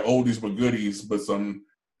 They're oldies but goodies, but some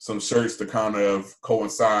shirts to kind of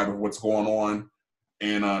coincide with what's going on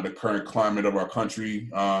in the current climate of our country.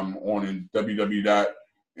 On in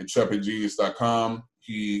www.intrepidgenius.com,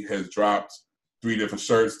 he has dropped 3 different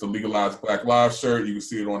shirts. The Legalize Black Lives shirt, you can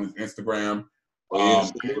see it on his Instagram.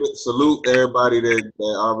 Salute everybody that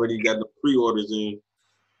already got the pre-orders in.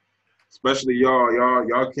 Especially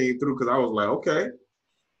y'all came through because I was like, okay,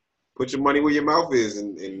 put your money where your mouth is,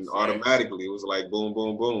 and automatically it was like boom,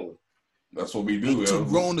 boom, boom. That's what we do. Too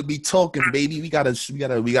grown to be talking, baby. We gotta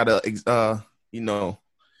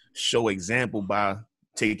show example by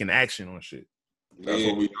taking action on shit. That's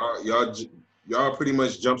what y'all pretty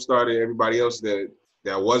much jump started everybody else that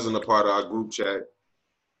wasn't a part of our group chat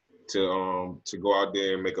to go out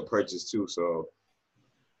there and make a purchase too. So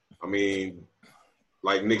I mean,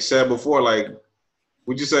 like Nick said before, like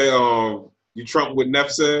would you say you trumped what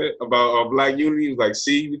Neff said about Black Unity? He was like,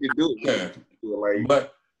 see, we can do it. Yeah. Like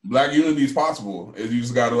Black Unity is possible. You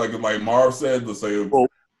just gotta like Marv said, let's say we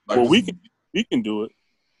can do it.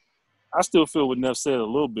 I still feel what Neff said a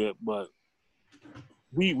little bit, but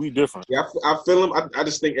we different. Yeah, I feel him. I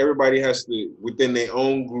just think everybody has to, within their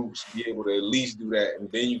own groups, be able to at least do that,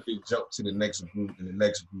 and then you can jump to the next group and the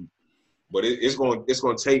next group. But it's going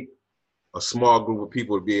to take a small group of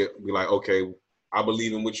people to be like, okay, I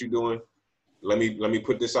believe in what you're doing. Let me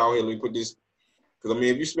put this out here. Let me put this, because I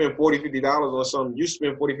mean, if you spend $40, $50 on something, you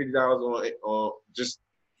spend $40, $50 on just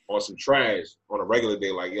on some trash on a regular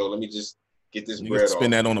day. Like, yo, let me just get this You bread can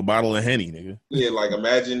spend off. that on a bottle of Henny, nigga. Yeah, like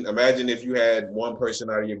imagine if you had one person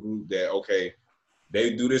out of your group that, okay,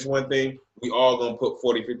 they do this one thing, we all gonna put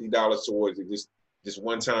 $40, $50 towards it just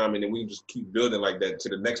one time, and then we just keep building like that to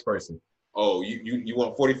the next person. Oh, you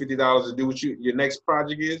want $40, $50 to do what your next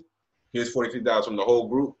project is? Here's $40, $50 from the whole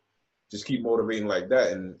group. Just keep motivating like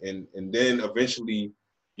that, and then eventually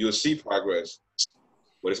you'll see progress.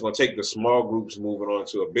 But it's gonna take the small groups moving on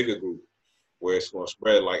to a bigger group where it's gonna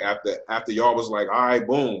spread. Like after y'all was like, all right,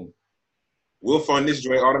 boom, we'll fund this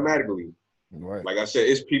joint automatically. Right. Like I said,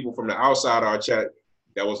 it's people from the outside of our chat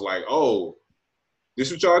that was like, oh,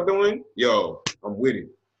 this what y'all doing? Yo, I'm with it.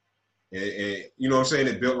 And you know what I'm saying?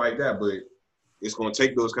 It built like that, but it's gonna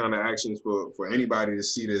take those kind of actions for anybody to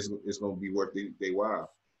see this. It's gonna be worth their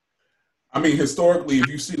while. I mean, historically, if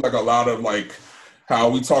you see like a lot of like how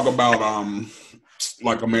we talk about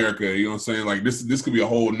like America, you know what I'm saying? Like this could be a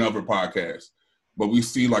whole nother podcast. But we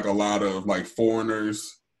see like a lot of like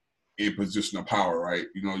foreigners in position of power, right?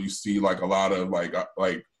 You know, you see like a lot of like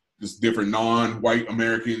just different non-white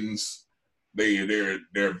Americans. They're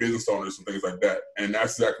business owners and things like that, and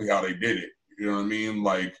that's exactly how they did it. You know what I mean?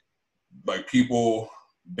 Like people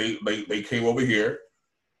they came over here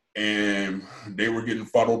and they were getting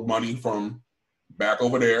funneled money from back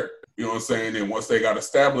over there. You know what I'm saying? And once they got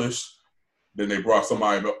established, then they brought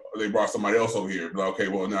somebody else over here. Like, okay,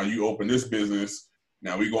 well now you open this business.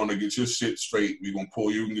 Now we're going to get your shit straight. We're going to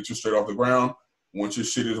pull you and get you straight off the ground. Once your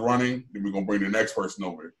shit is running, then we're going to bring the next person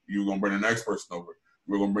over. You're going to bring the next person over.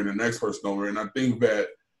 We're going to bring the next person over. And I think that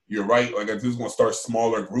you're right. Like, this is going to start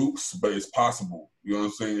smaller groups, but it's possible. You know what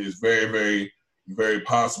I'm saying? It's very, very, very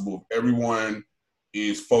possible. If everyone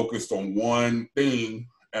is focused on one thing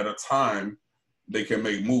at a time, they can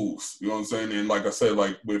make moves. You know what I'm saying? And like I said,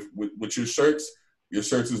 like with your shirts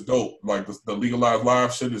is dope. Like the Legalized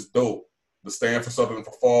Live shit is dope. The Stand for Something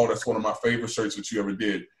for Fall, that's one of my favorite shirts that you ever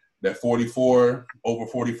did. That 44 over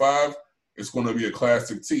 45, it's going to be a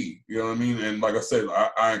classic tee. You know what I mean? And like I said,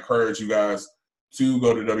 I encourage you guys to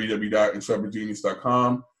go to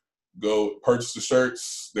www.intrepidgenius.com. Go purchase the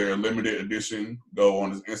shirts. They're limited edition. Go on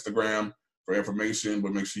his Instagram for information,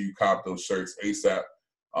 but make sure you cop those shirts ASAP.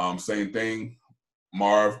 Same thing.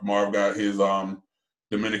 Marv got his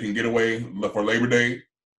Dominican getaway for Labor Day.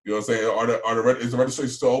 You know what I'm saying? Is the registration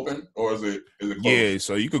still open or is it closed? Yeah,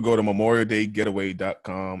 so you could go to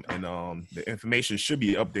memorialdaygetaway.com and the information should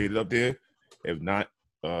be updated up there. If not,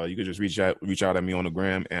 you could just reach out at me on the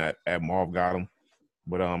gram at Marv got him.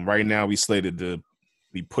 But right now we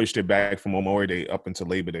pushed it back from Memorial Day up until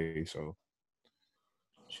Labor Day, so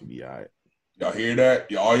should be all right. Y'all hear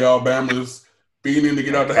that? All y'all Bammers feeding to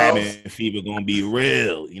get out the house. Fever gonna be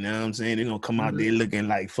real. You know what I'm saying? They're gonna come out there looking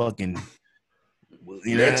like fucking.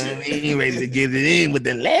 You know what I mean? Ready to get it in with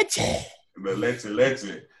the leche. The leche.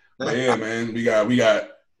 But yeah, man, we got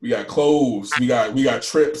clothes. We got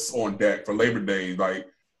trips on deck for Labor Day. Like,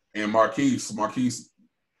 and Marquise,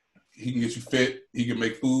 he can get you fit. He can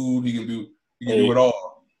make food. He can do it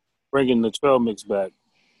all. Bringing the trail mix back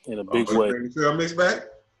in a big way. Bringing the trail mix back?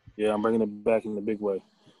 Yeah, I'm bringing it back in a big way.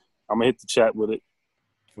 I'm gonna hit the chat with it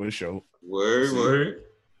for sure. Word.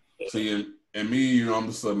 See, and me, you know, I'm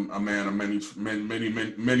just a man of many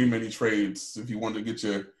trades. If you want to get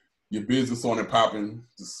your business on and popping,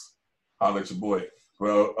 just holler at your boy.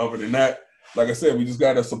 Well, other than that, like I said, we just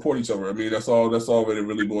gotta support each other. I mean, that's all that it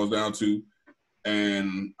really boils down to.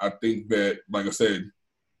 And I think that, like I said,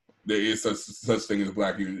 there is such thing as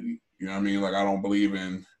Black unity. You know what I mean? Like, I don't believe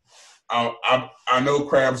in. I know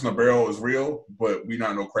crabs in a barrel is real, but we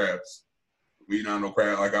not no crabs. We not no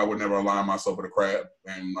crab. Like, I would never align myself with a crab,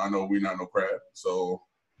 and I know we not no crab. So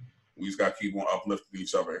we just got to keep on uplifting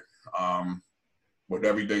each other. With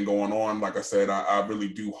everything going on, like I said, I really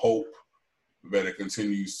do hope that it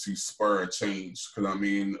continues to spur a change. Because, I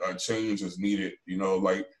mean, a change is needed. You know,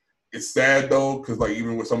 like, it's sad, though, because, like,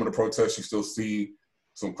 even with some of the protests, you still see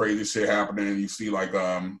some crazy shit happening. You see, like,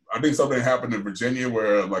 I think something happened in Virginia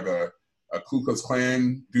where, like, a Ku Klux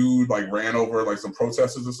Klan dude, like, ran over, like, some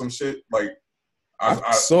protesters or some shit. Like,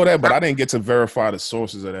 I saw that, but I didn't get to verify the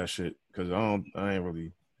sources of that shit because I ain't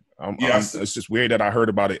really. It's just weird that I heard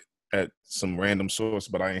about it at some random source,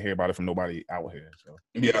 but I didn't hear about it from nobody out here. So.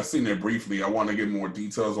 Yeah, I seen it briefly. I want to get more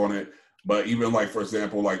details on it, but even like, for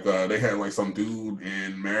example, like they had like some dude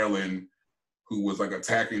in Maryland who was like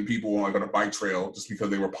attacking people on like on a bike trail just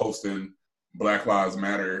because they were posting Black Lives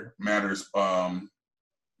Matters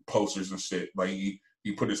posters and shit. Like he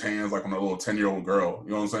put his hands like on a little 10-year-old girl.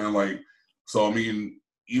 You know what I'm saying? Like. So, I mean,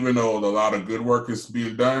 even though a lot of good work is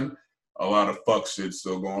being done, a lot of fuck shit's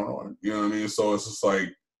still going on. You know what I mean? So it's just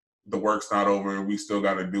like the work's not over. We still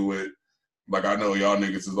got to do it. like I know y'all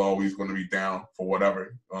niggas is always going to be down for whatever. You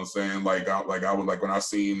know what I'm saying? Like I was like when I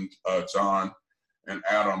seen John and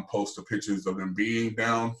Adam post the pictures of them being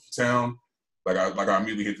downtown, like I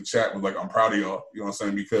immediately hit the chat was like, I'm proud of y'all. You know what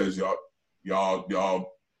I'm saying? Because y'all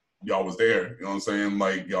was there. You know what I'm saying?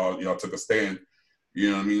 Like y'all took a stand.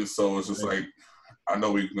 You know what I mean? So it's just like I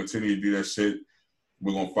know we can continue to do that shit.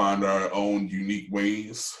 We're gonna find our own unique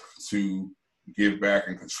ways to give back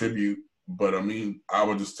and contribute. But I mean, I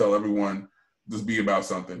would just tell everyone, just be about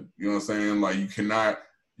something. You know what I'm saying? Like you cannot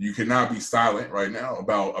be silent right now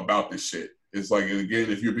about this shit. It's like, again,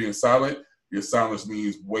 if you're being silent, your silence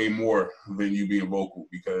means way more than you being vocal,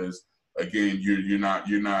 because again, you're not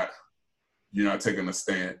taking a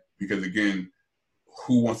stand. Because again,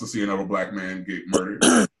 who wants to see another black man get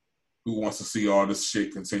murdered? Who wants to see all this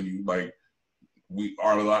shit continue? Like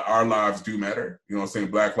our lives do matter. You know what I'm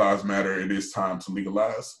saying? Black lives matter. It is time to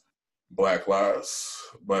legalize Black lives.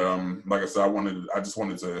 But like I said, I just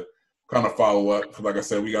wanted to kind of follow up. Like I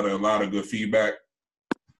said, we got a lot of good feedback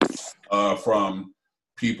from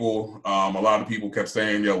people. A lot of people kept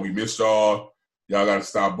saying, yo, we missed y'all. Y'all got to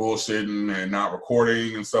stop bullshitting and not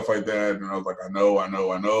recording and stuff like that. And I was like, I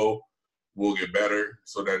know. We'll get better.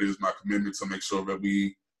 So that is my commitment, to make sure that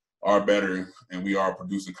we are better and we are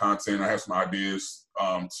producing content. I have some ideas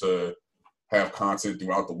to have content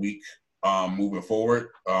throughout the week moving forward.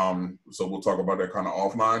 So we'll talk about that kind of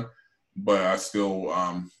offline. But I still,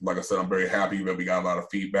 like I said, I'm very happy that we got a lot of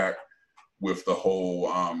feedback with the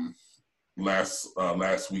whole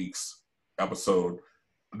last week's episode.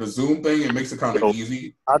 The Zoom thing, it makes it kind of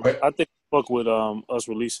easy. I think fuck with us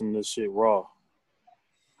releasing this shit raw.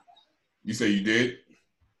 You say you did?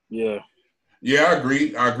 Yeah. Yeah, I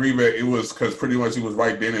agree. I agree that it was, because pretty much it was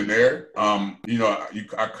right then and there.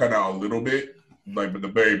 I cut out a little bit, like the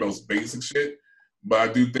very most basic shit. But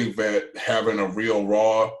I do think that having a real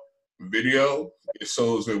raw video, it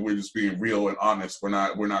shows that we're just being real and honest. We're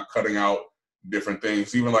not cutting out different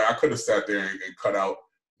things. Even like I could have sat there and cut out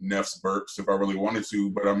Neff's burps if I really wanted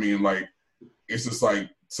to. But I mean, like, it's just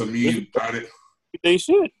like, to me, they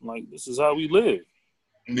should. Like, this is how we live.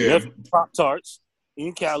 Yeah. Pop-Tarts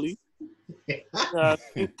in Cali. This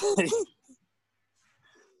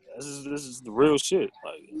is the real shit.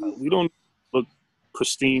 Like, we don't look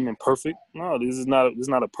pristine and perfect. No, this is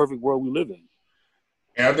not a perfect world we live in.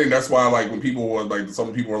 And I think that's why, like, when people were like,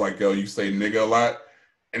 some people were like, yo, you say nigga a lot.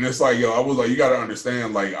 And it's like, yo, I was like, you got to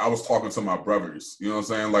understand, like, I was talking to my brothers. You know what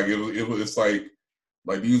I'm saying? Like, it's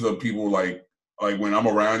like these are people, like when I'm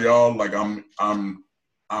around y'all, like, I'm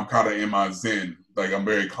kind of in my zen. Like, I'm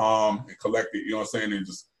very calm and collected. You know what I'm saying? And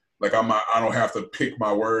just like, I don't have to pick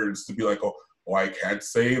my words to be like, oh, I can't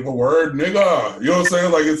say the word nigga. You know what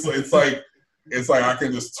I'm saying? Like, it's like I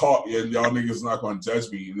can just talk and y'all niggas not going to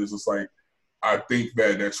judge me. And it's just like, I think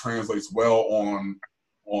that translates well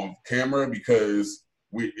on camera, because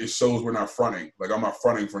it shows we're not fronting. Like, I'm not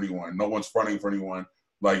fronting for anyone. No one's fronting for anyone.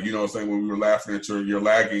 Like, you know what I'm saying? When we were laughing at your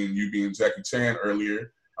lagging, you being Jackie Chan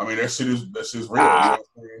earlier. I mean, that shit's real. You know what I'm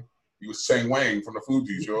saying? He was Chang Wang from the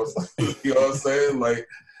Fugees. You know what I'm saying? Like,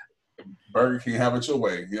 Burger King, have it your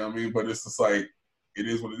way. You know what I mean? But it's just like, it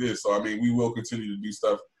is what it is. So, I mean, we will continue to do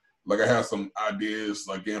stuff. Like, I have some ideas,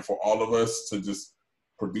 again, for all of us to just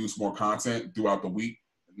produce more content throughout the week.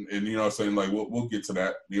 And you know what I'm saying? Like, we'll get to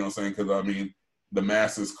that. You know what I'm saying? Because, I mean, the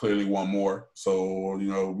masses clearly want more. So, you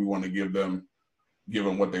know, we want to give them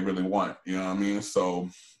what they really want. You know what I mean? So,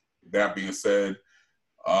 that being said,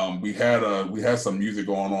 we had some music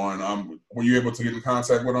going on. Were you able to get in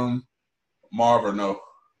contact with them, Marv, or no?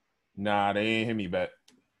 Nah, they ain't hit me back.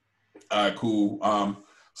 All right, cool.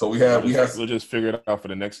 So we'll just figure it out for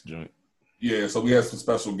the next joint. Yeah, so we have some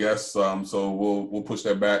special guests. So we'll push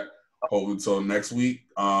that back hopefully until next week.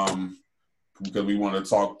 Because we want to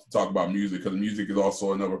talk about music, because music is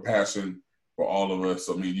also another passion for all of us.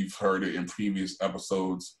 I mean, you've heard it in previous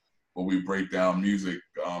episodes where we break down music,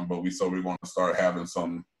 but we're going to start having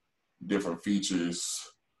some different features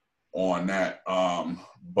on that.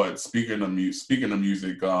 But speaking of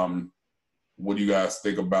music, what do you guys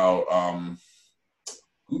think about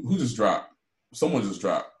who just dropped? Someone just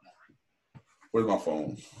dropped. Where's my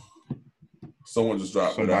phone? Someone just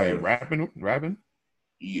dropped. Somebody rapping?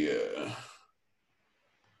 Yeah.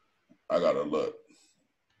 I gotta look.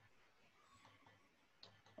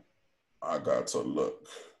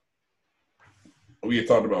 We had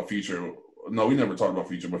talked about Future. No, we never talked about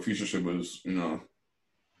Future, but Future shit was, it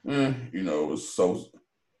was so.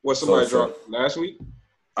 What, somebody dropped last week?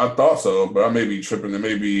 I thought so, but I may be tripping. It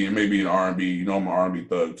may be an R&B. You know, I'm an R&B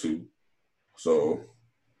thug too, so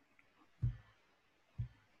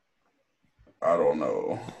I don't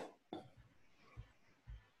know.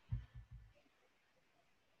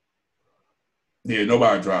 Yeah,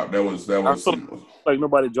 nobody dropped. That was I feel like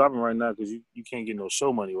nobody dropping right now because you can't get no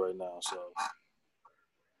show money right now. So.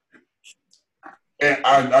 And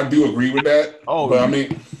I do agree with that. Oh, but I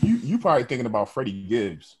mean, you probably thinking about Freddie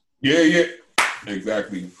Gibbs. Yeah,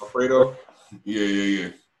 exactly. Alfredo. Yeah.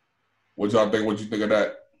 What y'all think? What you think of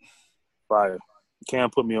that? Fire. Cam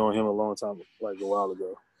put me on him a long time, like a while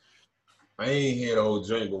ago. I ain't hear the whole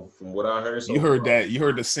joint, but from what I heard, You heard that? You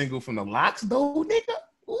heard the single from the Locks, though, nigga.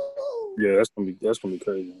 Ooh. Yeah, that's gonna be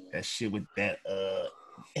crazy. Man. That shit with that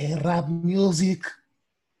rap music.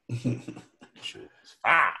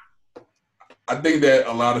 I think that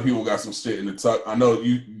a lot of people got some shit in the tuck. I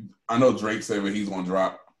know Drake said that he's gonna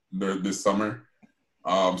drop this summer.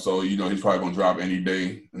 So he's probably gonna drop any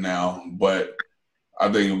day now. But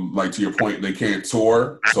I think, like, to your point, they can't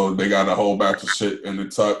tour, so they got a whole batch of shit in the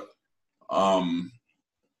tuck.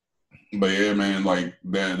 But yeah, man, like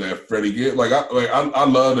that Freddie Gibbs, I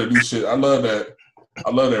love that new shit. I love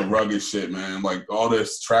that rugged shit, man. Like all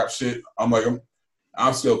this trap shit. I'm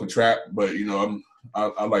still can trap, but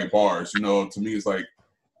I like bars. To me, it's like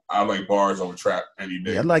I like bars over trap any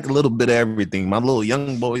day. Yeah, I like a little bit of everything. My little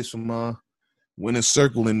young boys from Winter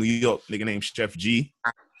Circle in New York, nigga named Chef G.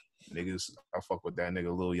 Niggas, I fuck with that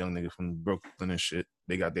nigga, little young nigga from Brooklyn and shit.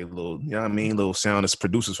 They got their little, little sound as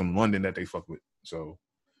producers from London that they fuck with. So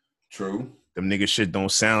true. Them niggas shit don't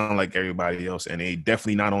sound like everybody else, and they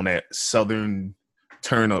definitely not on that southern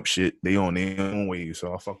turn up shit. They on their own wave,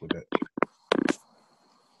 so I fuck with that.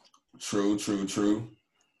 True.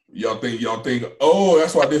 Y'all think? Oh,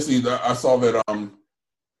 that's why this is. I saw that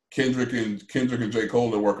Kendrick and J.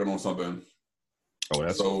 Cole are working on something. Oh,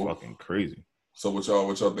 that's fucking crazy. So what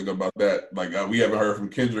y'all think about that? Like we haven't heard from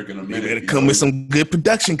Kendrick in a minute. You better come with some good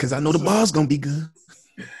production because I know the bar's gonna be good.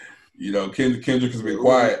 Kendrick has been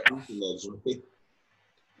quiet.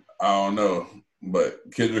 I don't know, but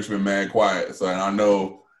Kendrick's been mad quiet. So I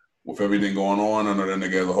know with everything going on, I know that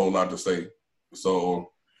nigga has a whole lot to say. So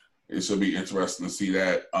it should be interesting to see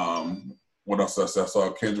that. What else I saw?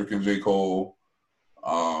 Kendrick and J. Cole.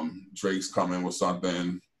 Drake's coming with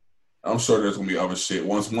something. I'm sure there's gonna be other shit.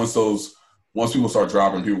 Once people start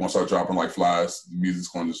dropping, people gonna start dropping like flies. The music's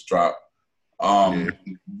gonna just drop.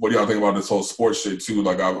 What do y'all think about this whole sports shit too?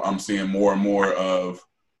 Like I'm seeing more and more of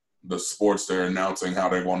the sports. They're announcing how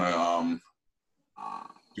they're gonna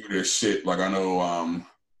do their shit. Like I know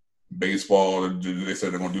baseball. They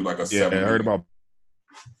said they're gonna do like a 70, I heard about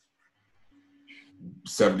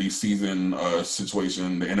 70 season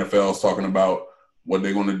situation. The NFL is talking about what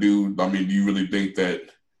they're gonna do. I mean, do you really think that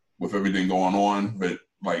with everything going on, that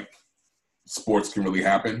like sports can really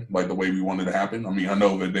happen like the way we wanted to happen? I mean, I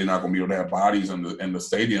know that they're not going to be able to have bodies in the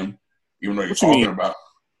stadium, even though you're talking about.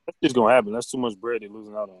 That's just going to happen. That's too much bread they're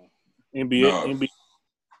losing out on. NBA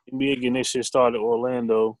getting this shit started.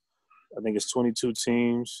 Orlando, I think it's 22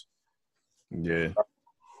 teams. Yeah.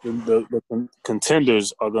 The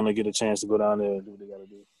contenders are going to get a chance to go down there and do what they got to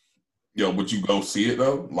do. Yo, would you go see it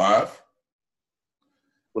though, live?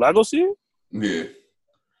 Would I go see it? Yeah.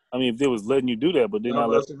 I mean, if they was letting you do that, but they're not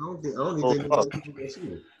letting. I don't think people can see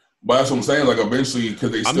it. But that's what I'm saying. Like eventually,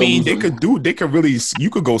 because they. Still they could really. You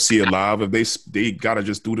could go see it live if they gotta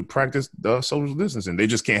just do the social distancing. They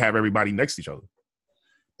just can't have everybody next to each other.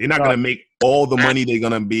 They're not gonna make all the money they're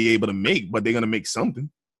gonna be able to make, but they're gonna make something.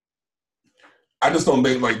 I just don't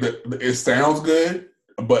think like it sounds good,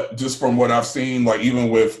 but just from what I've seen, like even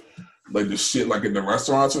with like the shit like in the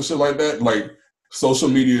restaurants and shit like that, like social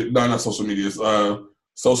media, not social media, it's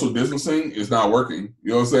social distancing is not working.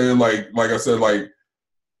 You know what I'm saying? Like I said,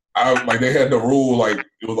 they had the rule, like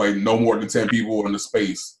it was like no more than 10 people in the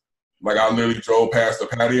space. Like I literally drove past the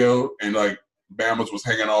patio and like Bama's was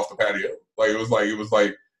hanging off the patio. Like it looked like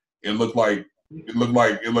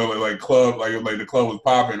club, like the club was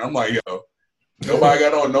popping. I'm like, yo, nobody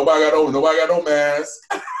got on mask.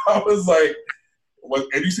 I was like,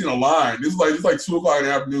 and you seen a line. It's like 2:00 in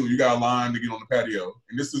the afternoon. You got a line to get on the patio,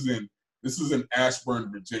 and this is in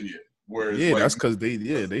Ashburn, Virginia. Where that's because they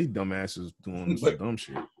dumbasses doing some dumb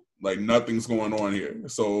shit. Like nothing's going on here.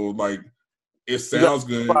 So like it sounds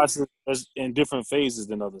good. Spots in different phases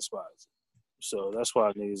than other spots. So that's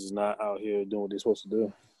why niggas is not out here doing what they're supposed to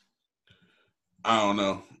do. I don't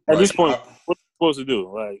know. At this point, what are supposed to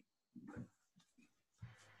do? Like,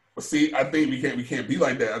 see, I think we can't be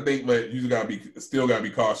like that. I think that you still gotta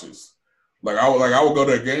be cautious. Like I would go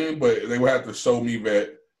to a game, but they would have to show me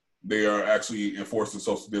that they are actually enforcing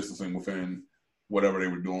social distancing within whatever they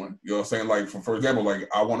were doing. You know what I'm saying? Like for example, like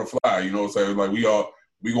I want to fly. You know what I'm saying? Like we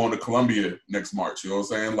going to Colombia next March. You know what I'm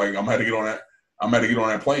saying? Like I'm gonna get on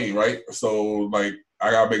that plane, right? So like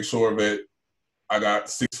I gotta make sure that I got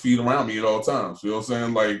 6 feet around me at all times. You know what I'm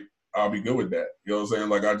saying? Like I'll be good with that. You know what I'm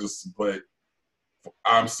saying? But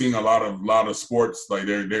I'm seeing a lot of sports like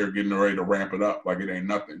they're getting ready to ramp it up like it ain't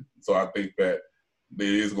nothing. So I think that there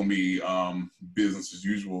is gonna be business as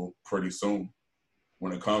usual pretty soon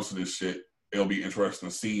when it comes to this shit. It'll be interesting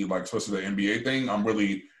to see, like especially the NBA thing. I'm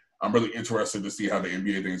really interested to see how the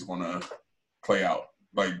NBA thing is gonna play out.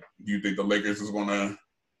 Like, do you think the Lakers is gonna?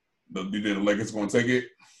 Do you think the Lakers is gonna take it?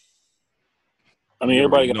 I mean,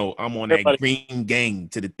 everybody. I'm on that green gang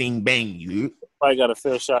to the thing bang. You. Everybody got a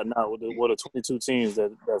fair shot now. With the 22 teams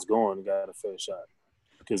that's going, got a fair shot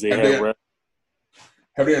because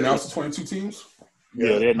Have they announced the 22 teams?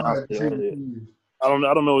 Yeah, they announced it. I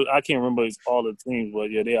don't know. I can't remember all the teams,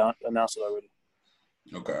 but yeah, they announced it already.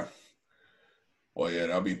 Okay. Well, yeah,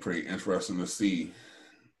 that'll be pretty interesting to see.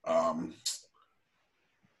 I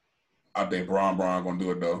think Bron gonna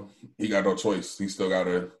do it though. He got no choice. He still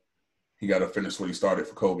gotta finish what he started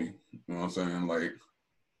for Kobe. You know what I'm saying? Like,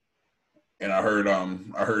 and I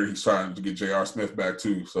heard he's trying to get J.R. Smith back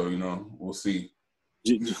too. So we'll see.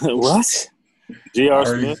 What? J.R.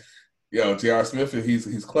 Smith? J.R. Smith,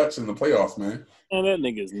 he's clutch in the playoffs, man. Man, that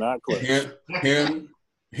nigga is not clutch. Him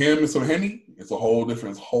and some Henny. It's a whole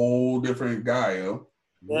different guy, yo.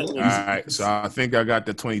 All right, so I think I got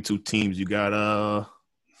the 22 teams. You got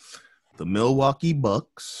the Milwaukee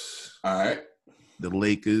Bucks. All right. The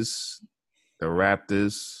Lakers, the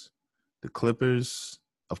Raptors, the Clippers,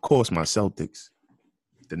 of course my Celtics,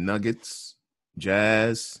 the Nuggets,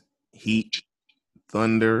 Jazz, Heat,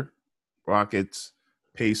 Thunder, Rockets,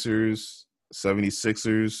 Pacers,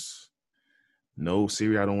 76ers. No,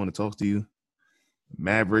 Siri, I don't want to talk to you.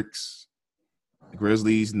 Mavericks,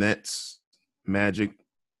 Grizzlies, Nets, Magic,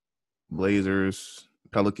 Blazers,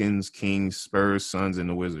 Pelicans, Kings, Spurs, Suns, and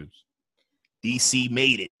the Wizards. DC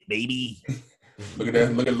made it, baby. Look at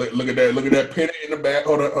that! Look at that! Look at that penny in the back.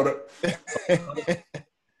 Hold up.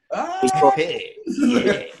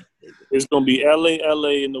 It's gonna be LA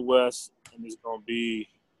in the West, and it's gonna be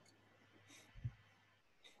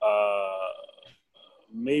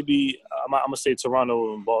maybe I'm gonna say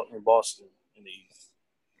Toronto and Boston in the East.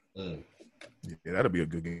 Yeah, that'll be a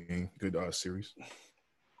good game, good series.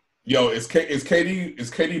 Yo, is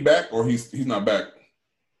KD back or he's not back?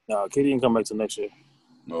 No, KD didn't come back till next year.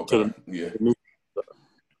 Okay, yeah.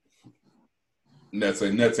 Nets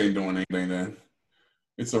ain't doing anything then.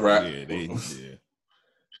 It's a wrap. Yeah.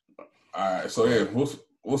 All right, so yeah,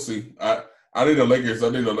 we'll see. I think the Lakers.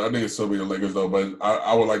 I think it'll still be the Lakers though, but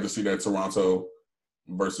I would like to see that Toronto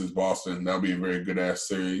versus Boston. That'll be a very good ass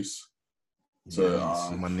series. So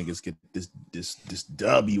my niggas get this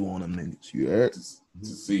W on them niggas. You heard? To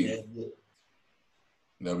see.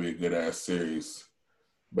 That'll be a good ass series.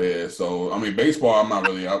 But yeah, so I mean, baseball. I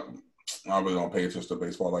really don't pay attention to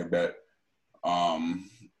baseball like that.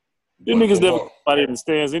 You niggas never nobody in the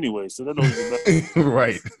stands anyway, so that don't even matter.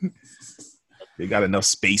 Right. They got enough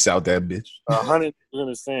space out that bitch. 100 in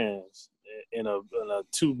the stands in a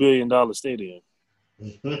 $2 billion stadium.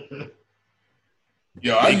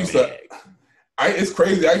 Yo, it's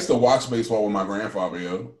crazy. I used to watch baseball with my grandfather,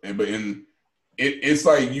 yo. It's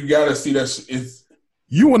like you gotta see that.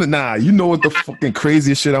 You know what the fucking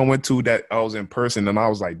craziest shit I went to that I was in person and I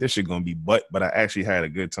was like, this shit gonna be but I actually had a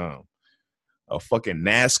good time. A fucking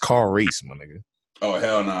NASCAR race, my nigga. Oh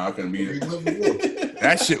hell no, I couldn't be it.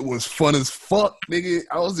 That shit was fun as fuck, nigga.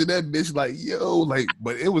 I was in that bitch like, yo,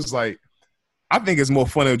 but it was like, I think it's more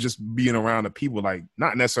fun of just being around the people, like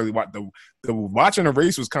not necessarily the watching the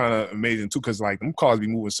race was kind of amazing too, because like them cars be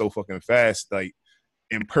moving so fucking fast. Like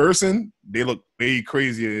in person, they look way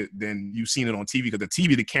crazier than you've seen it on TV, because the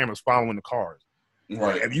TV, the camera's following the cars.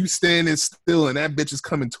 Right. Like, if you standing still and that bitch is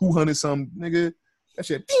coming 200 something, nigga, that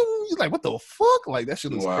shit, you're like, what the fuck? Like that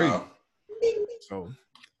shit looks crazy. So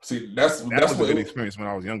see, that was a good experience when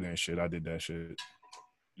I was younger and shit. I did that shit.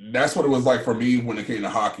 That's what it was like for me when it came to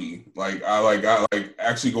hockey. Like I like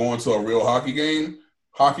actually going to a real hockey game.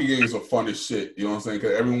 Hockey games are fun as shit. You know what I'm saying?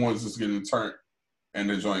 Because everyone's just getting turned in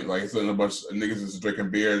the joint. Like it's a bunch of niggas just drinking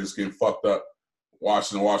beer, just getting fucked up,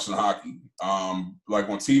 watching hockey. Like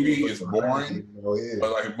on TV, it's boring. Oh, yeah.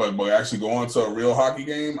 But actually going to a real hockey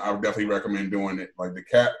game, I would definitely recommend doing it. Like the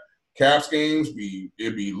Caps games,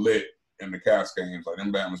 it'd be lit in the Caps games. Like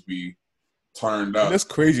them Bama's be turned up. That's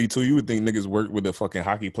crazy too. You would think niggas worked with a fucking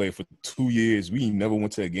hockey player for 2 years. We never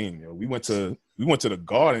went to a game, yo. We went to the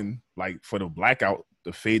Garden like for the blackout,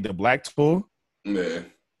 the Fade the Black tour. Yeah.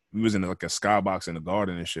 We was in like a skybox in the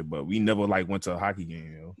Garden and shit, but we never like went to a hockey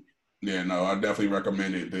game, yo. Yeah, no, I definitely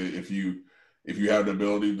recommend it. If you have the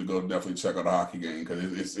ability to go, definitely check out a hockey game,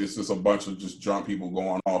 because it's just a bunch of just drunk people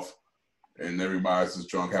going off, and everybody's just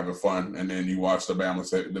drunk having fun, and then you watch the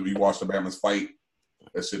Bama's fight,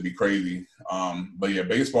 That should be crazy. But yeah,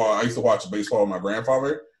 baseball. I used to watch baseball with my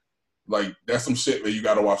grandfather. Like that's some shit that you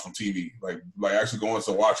got to watch on TV. Like actually going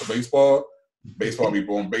to watch a baseball. Baseball be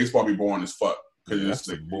boring as fuck. Yeah, that's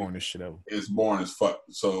the boringest shit ever. It's boring as fuck.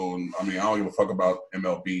 So I mean, I don't give a fuck about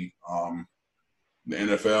MLB. The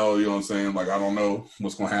NFL, you know what I'm saying? Like I don't know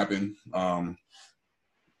what's gonna happen. I'm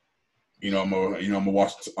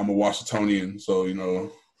a Washingtonian,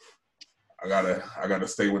 so I gotta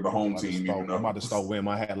stay with the home team. I'm about to start wearing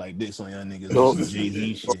my hat like this on y'all niggas. No.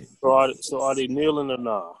 Jay-Z shit. So are they kneeling or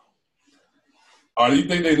not? Do you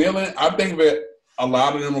think they're kneeling? I think that a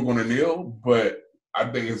lot of them are going to kneel, but I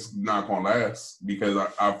think it's not going to last because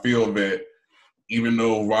I feel that even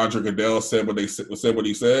though Roger Goodell said what he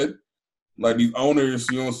said, like these owners,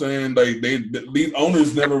 you know what I'm saying? Like these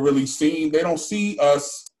owners never really they don't see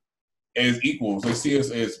us as equals. They see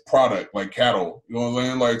us as product, like cattle. You know what I'm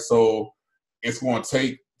saying? Like so, it's going to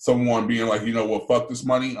take someone being like, you know what, fuck this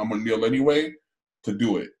money, I'm going to kneel anyway to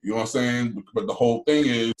do it. You know what I'm saying? But the whole thing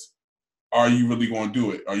is, are you really going to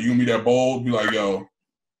do it? Are you going to be that bold? Be like, yo,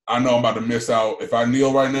 I know I'm about to miss out. If I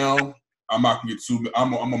kneel right now, I'm not going to get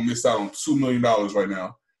I'm going to miss out on $2 million right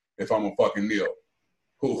now if I'm going to fucking kneel.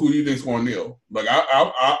 Who do you think's going to kneel? Like,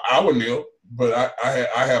 I would kneel, but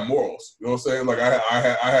I have morals. You know what I'm saying? Like, I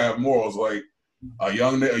have morals. Like, a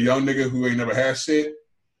young nigga who ain't never had shit,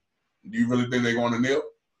 do you really think they're going to kneel?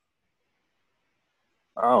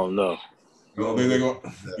 I don't know. You don't think they're going?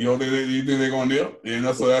 You think they're going to kneel? And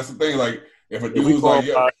that's the thing. Like, if a dude's like,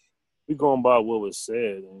 yeah, we going by what was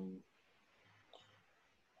said,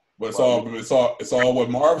 but it's all what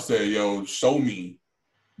Marv said. Yo, show me.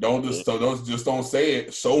 Don't say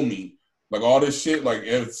it. Show me. Like all this shit. Like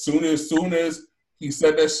as soon as he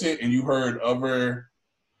said that shit, and you heard other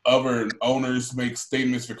owners make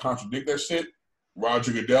statements to contradict that shit,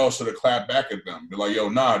 Roger Goodell should have clapped back at them. Be like, yo,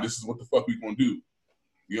 nah, this is what the fuck we gonna do.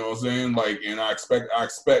 You know what I'm saying? Like, and I expect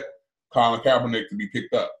Colin Kaepernick to be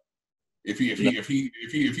picked up. If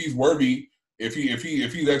he's worthy, if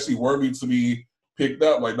he's actually worthy to be picked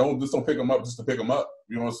up, like don't pick him up just to pick him up.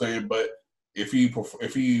 You know what I'm saying? But if he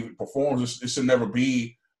performs, it should never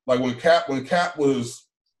be like when Cap was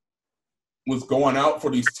going out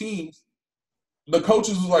for these teams, the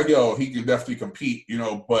coaches was like, yo, he can definitely compete,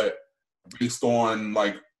 but based on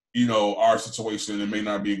like, our situation, it may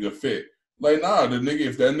not be a good fit. Like, nah,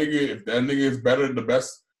 if that nigga is better, the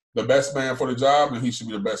best man for the job, then he should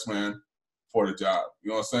be the best man for the job. You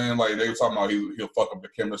know what I'm saying? Like they were talking about he'll fuck up the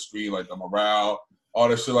chemistry, like the morale, all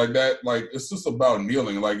that shit like that. Like it's just about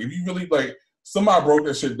kneeling. Like if you really like somebody broke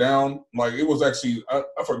that shit down, like it was actually I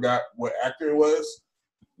forgot what actor it was.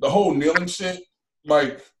 The whole kneeling shit,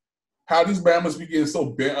 like how these Bammers be getting so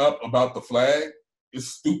bent up about the flag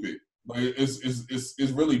is stupid. Like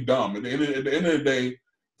it's really dumb. At the end of the day,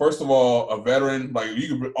 first of all, a veteran, like you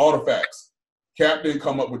can all the facts. Cap didn't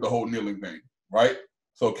come up with the whole kneeling thing, right?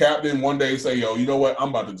 So Cap didn't one day say, yo, you know what? I'm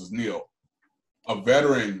about to just kneel. A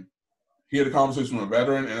veteran, he had a conversation with a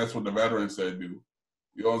veteran, and that's what the veteran said do.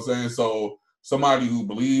 You know what I'm saying? So somebody who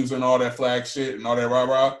believes in all that flag shit and all that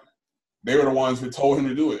rah-rah, they were the ones who told him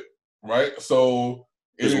to do it, right? So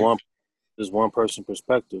there's one person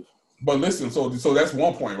perspective. But listen, so that's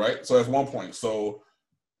one point, right? So that's one point. So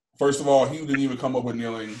first of all, he didn't even come up with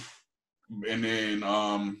kneeling, and then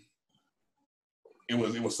it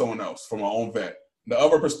was someone else from our own vet. The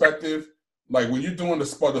other perspective, like when you're doing the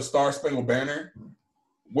Star Spangled Banner,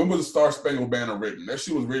 when was the Star Spangled Banner written? That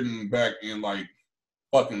shit was written back in like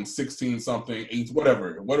fucking 16-something, 8,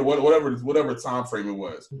 whatever time frame it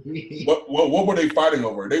was. What were they fighting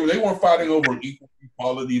over? They weren't fighting over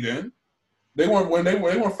equality then. They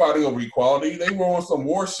weren't fighting over equality. They were on some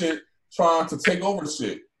war shit, trying to take over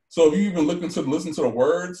shit. So if you even listen to the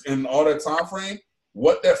words and all that time frame,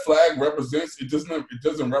 what that flag represents, it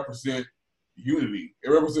doesn't represent unity.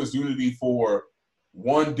 It represents unity for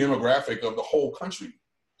one demographic of the whole country.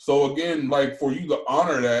 So again, like for you to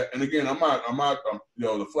honor that, and again, I'm not,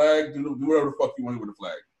 the flag, do whatever the fuck you want to do with the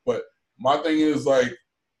flag. But my thing is like,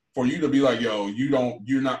 for you to be like, yo,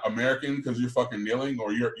 you're not American because you're fucking kneeling,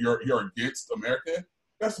 or you're against America.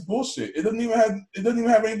 That's bullshit. It doesn't even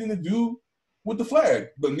have anything to do with the flag.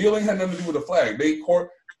 The kneeling had nothing to do with the flag.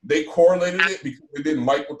 They correlated it because they didn't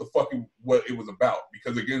like what it was about.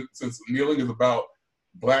 Because again, since kneeling is about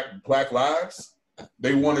black lives,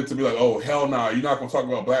 they wanted to be like, oh hell nah, you're not gonna talk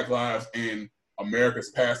about black lives in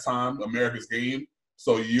America's pastime, America's game.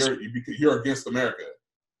 So you're against America.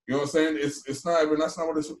 You know what I'm saying? It's not even, that's not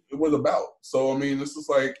what it was about. So I mean, it's just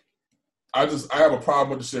like I have a problem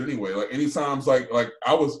with the shit anyway. Like anytime like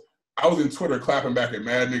I was in Twitter clapping back at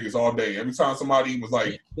mad niggas all day. Every time somebody was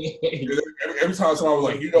like, you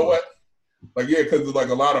know what? Like, yeah, because like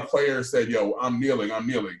a lot of players said, yo, I'm kneeling.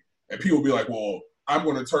 And people be like, well, I'm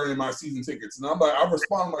going to turn in my season tickets. And I'm like, I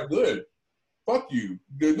respond like, good. Fuck you.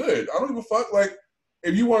 Good. I don't give a fuck. Like,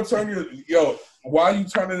 if you want to turn while you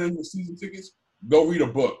turning in your season tickets, go read a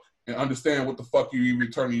book and understand what the fuck you even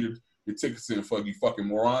turning your tickets in for, you fucking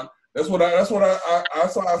moron. That's what I see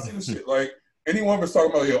the shit. Like, anyone was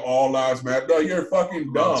talking about, all lives matter. No, you're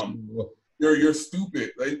fucking dumb. You're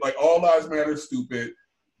stupid. Like all lives matter is stupid.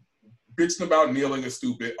 Bitching about kneeling is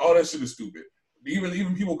stupid. All that shit is stupid.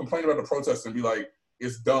 Even people complain about the protests and be like,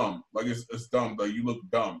 it's dumb. Like it's dumb. Like you look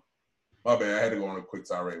dumb. My bad. I had to go on a quick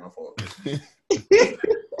tirade. My fault. I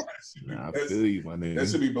feel you, my nigga. That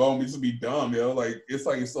should be blown. It should be dumb, yo. Like it's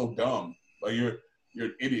so dumb. Like you're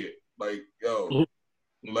an idiot. Like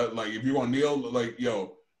like if you want to kneel, like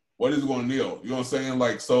what is going to kneel? You know what I'm saying?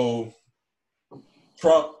 Like so,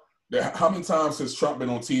 Trump. How many times has Trump been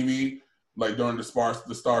on TV? Like during the Star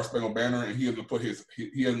Spangled Banner, and he hasn't put his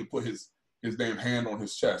damn hand on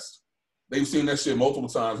his chest. They've seen that shit multiple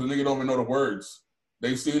times. The nigga don't even know the words.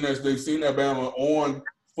 They've seen that Bama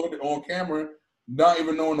on camera, not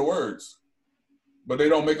even knowing the words. But they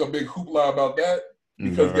don't make a big hoopla about that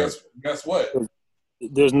because guess what?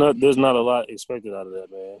 There's not a lot expected out of that,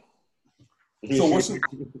 man. So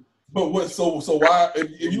why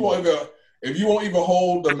if you won't even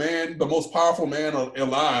hold the most powerful man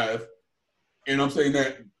alive, and I'm saying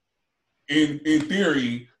that in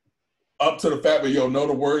theory, up to the fact that know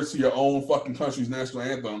the words to your own fucking country's national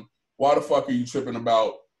anthem, why the fuck are you tripping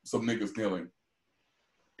about some niggas kneeling?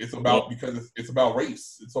 It's about because it's about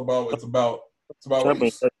race. It's about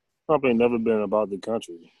race. Trump ain't never been about the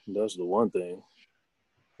country. That's the one thing.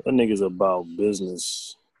 That nigga's about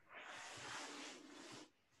business.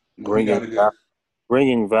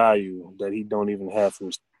 Bringing value that he don't even have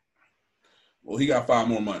from. Well, he got 5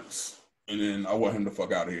 more months, and then I want him to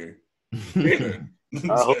fuck out of here. I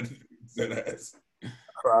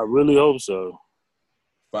really hope so.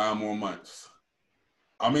 5 more months.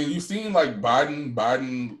 I mean, you seen like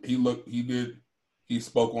Biden. He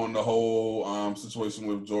spoke on the whole situation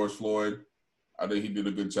with George Floyd. I think he did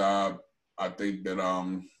a good job. I think that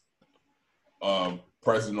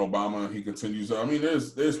President Obama, he continues. I mean,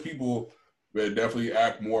 there's people that definitely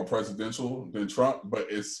act more presidential than Trump, but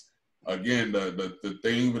it's again the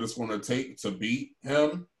thing that it's going to take to beat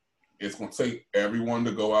him. It's going to take everyone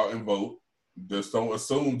to go out and vote. Just don't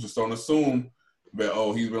assume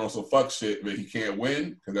that he's been on some fuck shit that he can't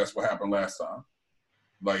win, because that's what happened last time.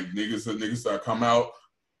 Like niggas that come out,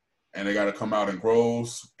 and they got to come out in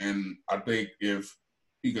groves. And I think if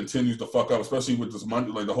he continues to fuck up, especially with this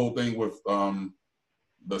money, like the whole thing with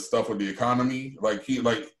the stuff with the economy,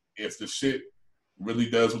 if the shit really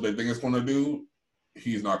does what they think it's going to do,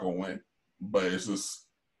 he's not going to win. But it's just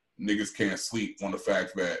niggas can't sleep on the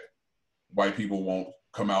fact that white people won't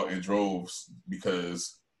come out in droves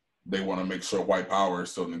because they want to make sure white power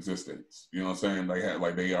is still in existence. You know what I'm saying?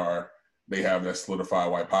 They have that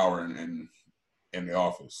solidified white power in the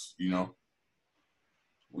office. You know,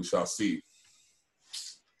 we shall see.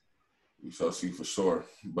 We shall see for sure.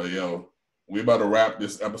 But we about to wrap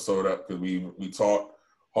this episode up because we talked.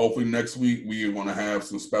 Hopefully next week we want to have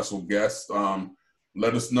some special guests.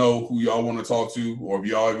 Let us know who y'all want to talk to, or if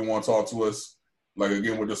y'all even want to talk to us. Like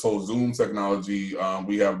again, with this whole Zoom technology,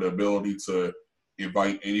 we have the ability to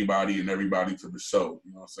invite anybody and everybody to the show.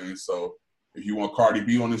 You know what I'm saying? So if you want Cardi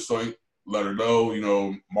B on this joint, let her know. You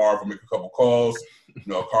know, Marv will make a couple calls. You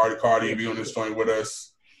know, Cardi be on this joint with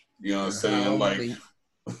us. You know what I'm saying? Like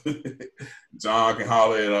John can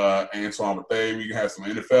holler at Antoine Bethea. We can have some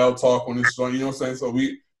NFL talk on this joint. You know what I'm saying? So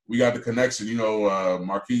we got the connection. You know,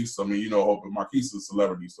 Marquise. I mean, you know, Marquise is a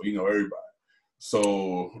celebrity, so you know everybody.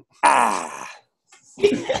 So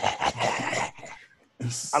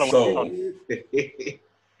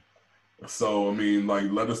So I mean,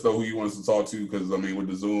 like, let us know who you want us to talk to, because I mean, with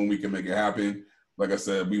the Zoom, we can make it happen. Like I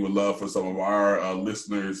said, we would love for some of our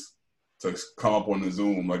listeners to come up on the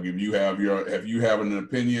Zoom. Like, if you have an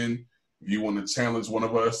opinion, if you want to challenge one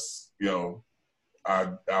of us, I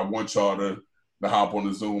want y'all to hop on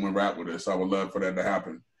the Zoom and rap with us. I would love for that to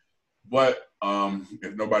happen. But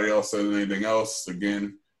if nobody else says anything else,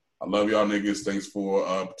 again, I love y'all niggas. Thanks for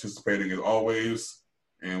participating as always,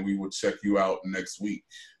 and we will check you out next week.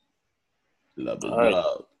 Love.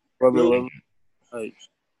 Brother, love.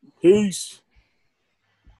 Peace.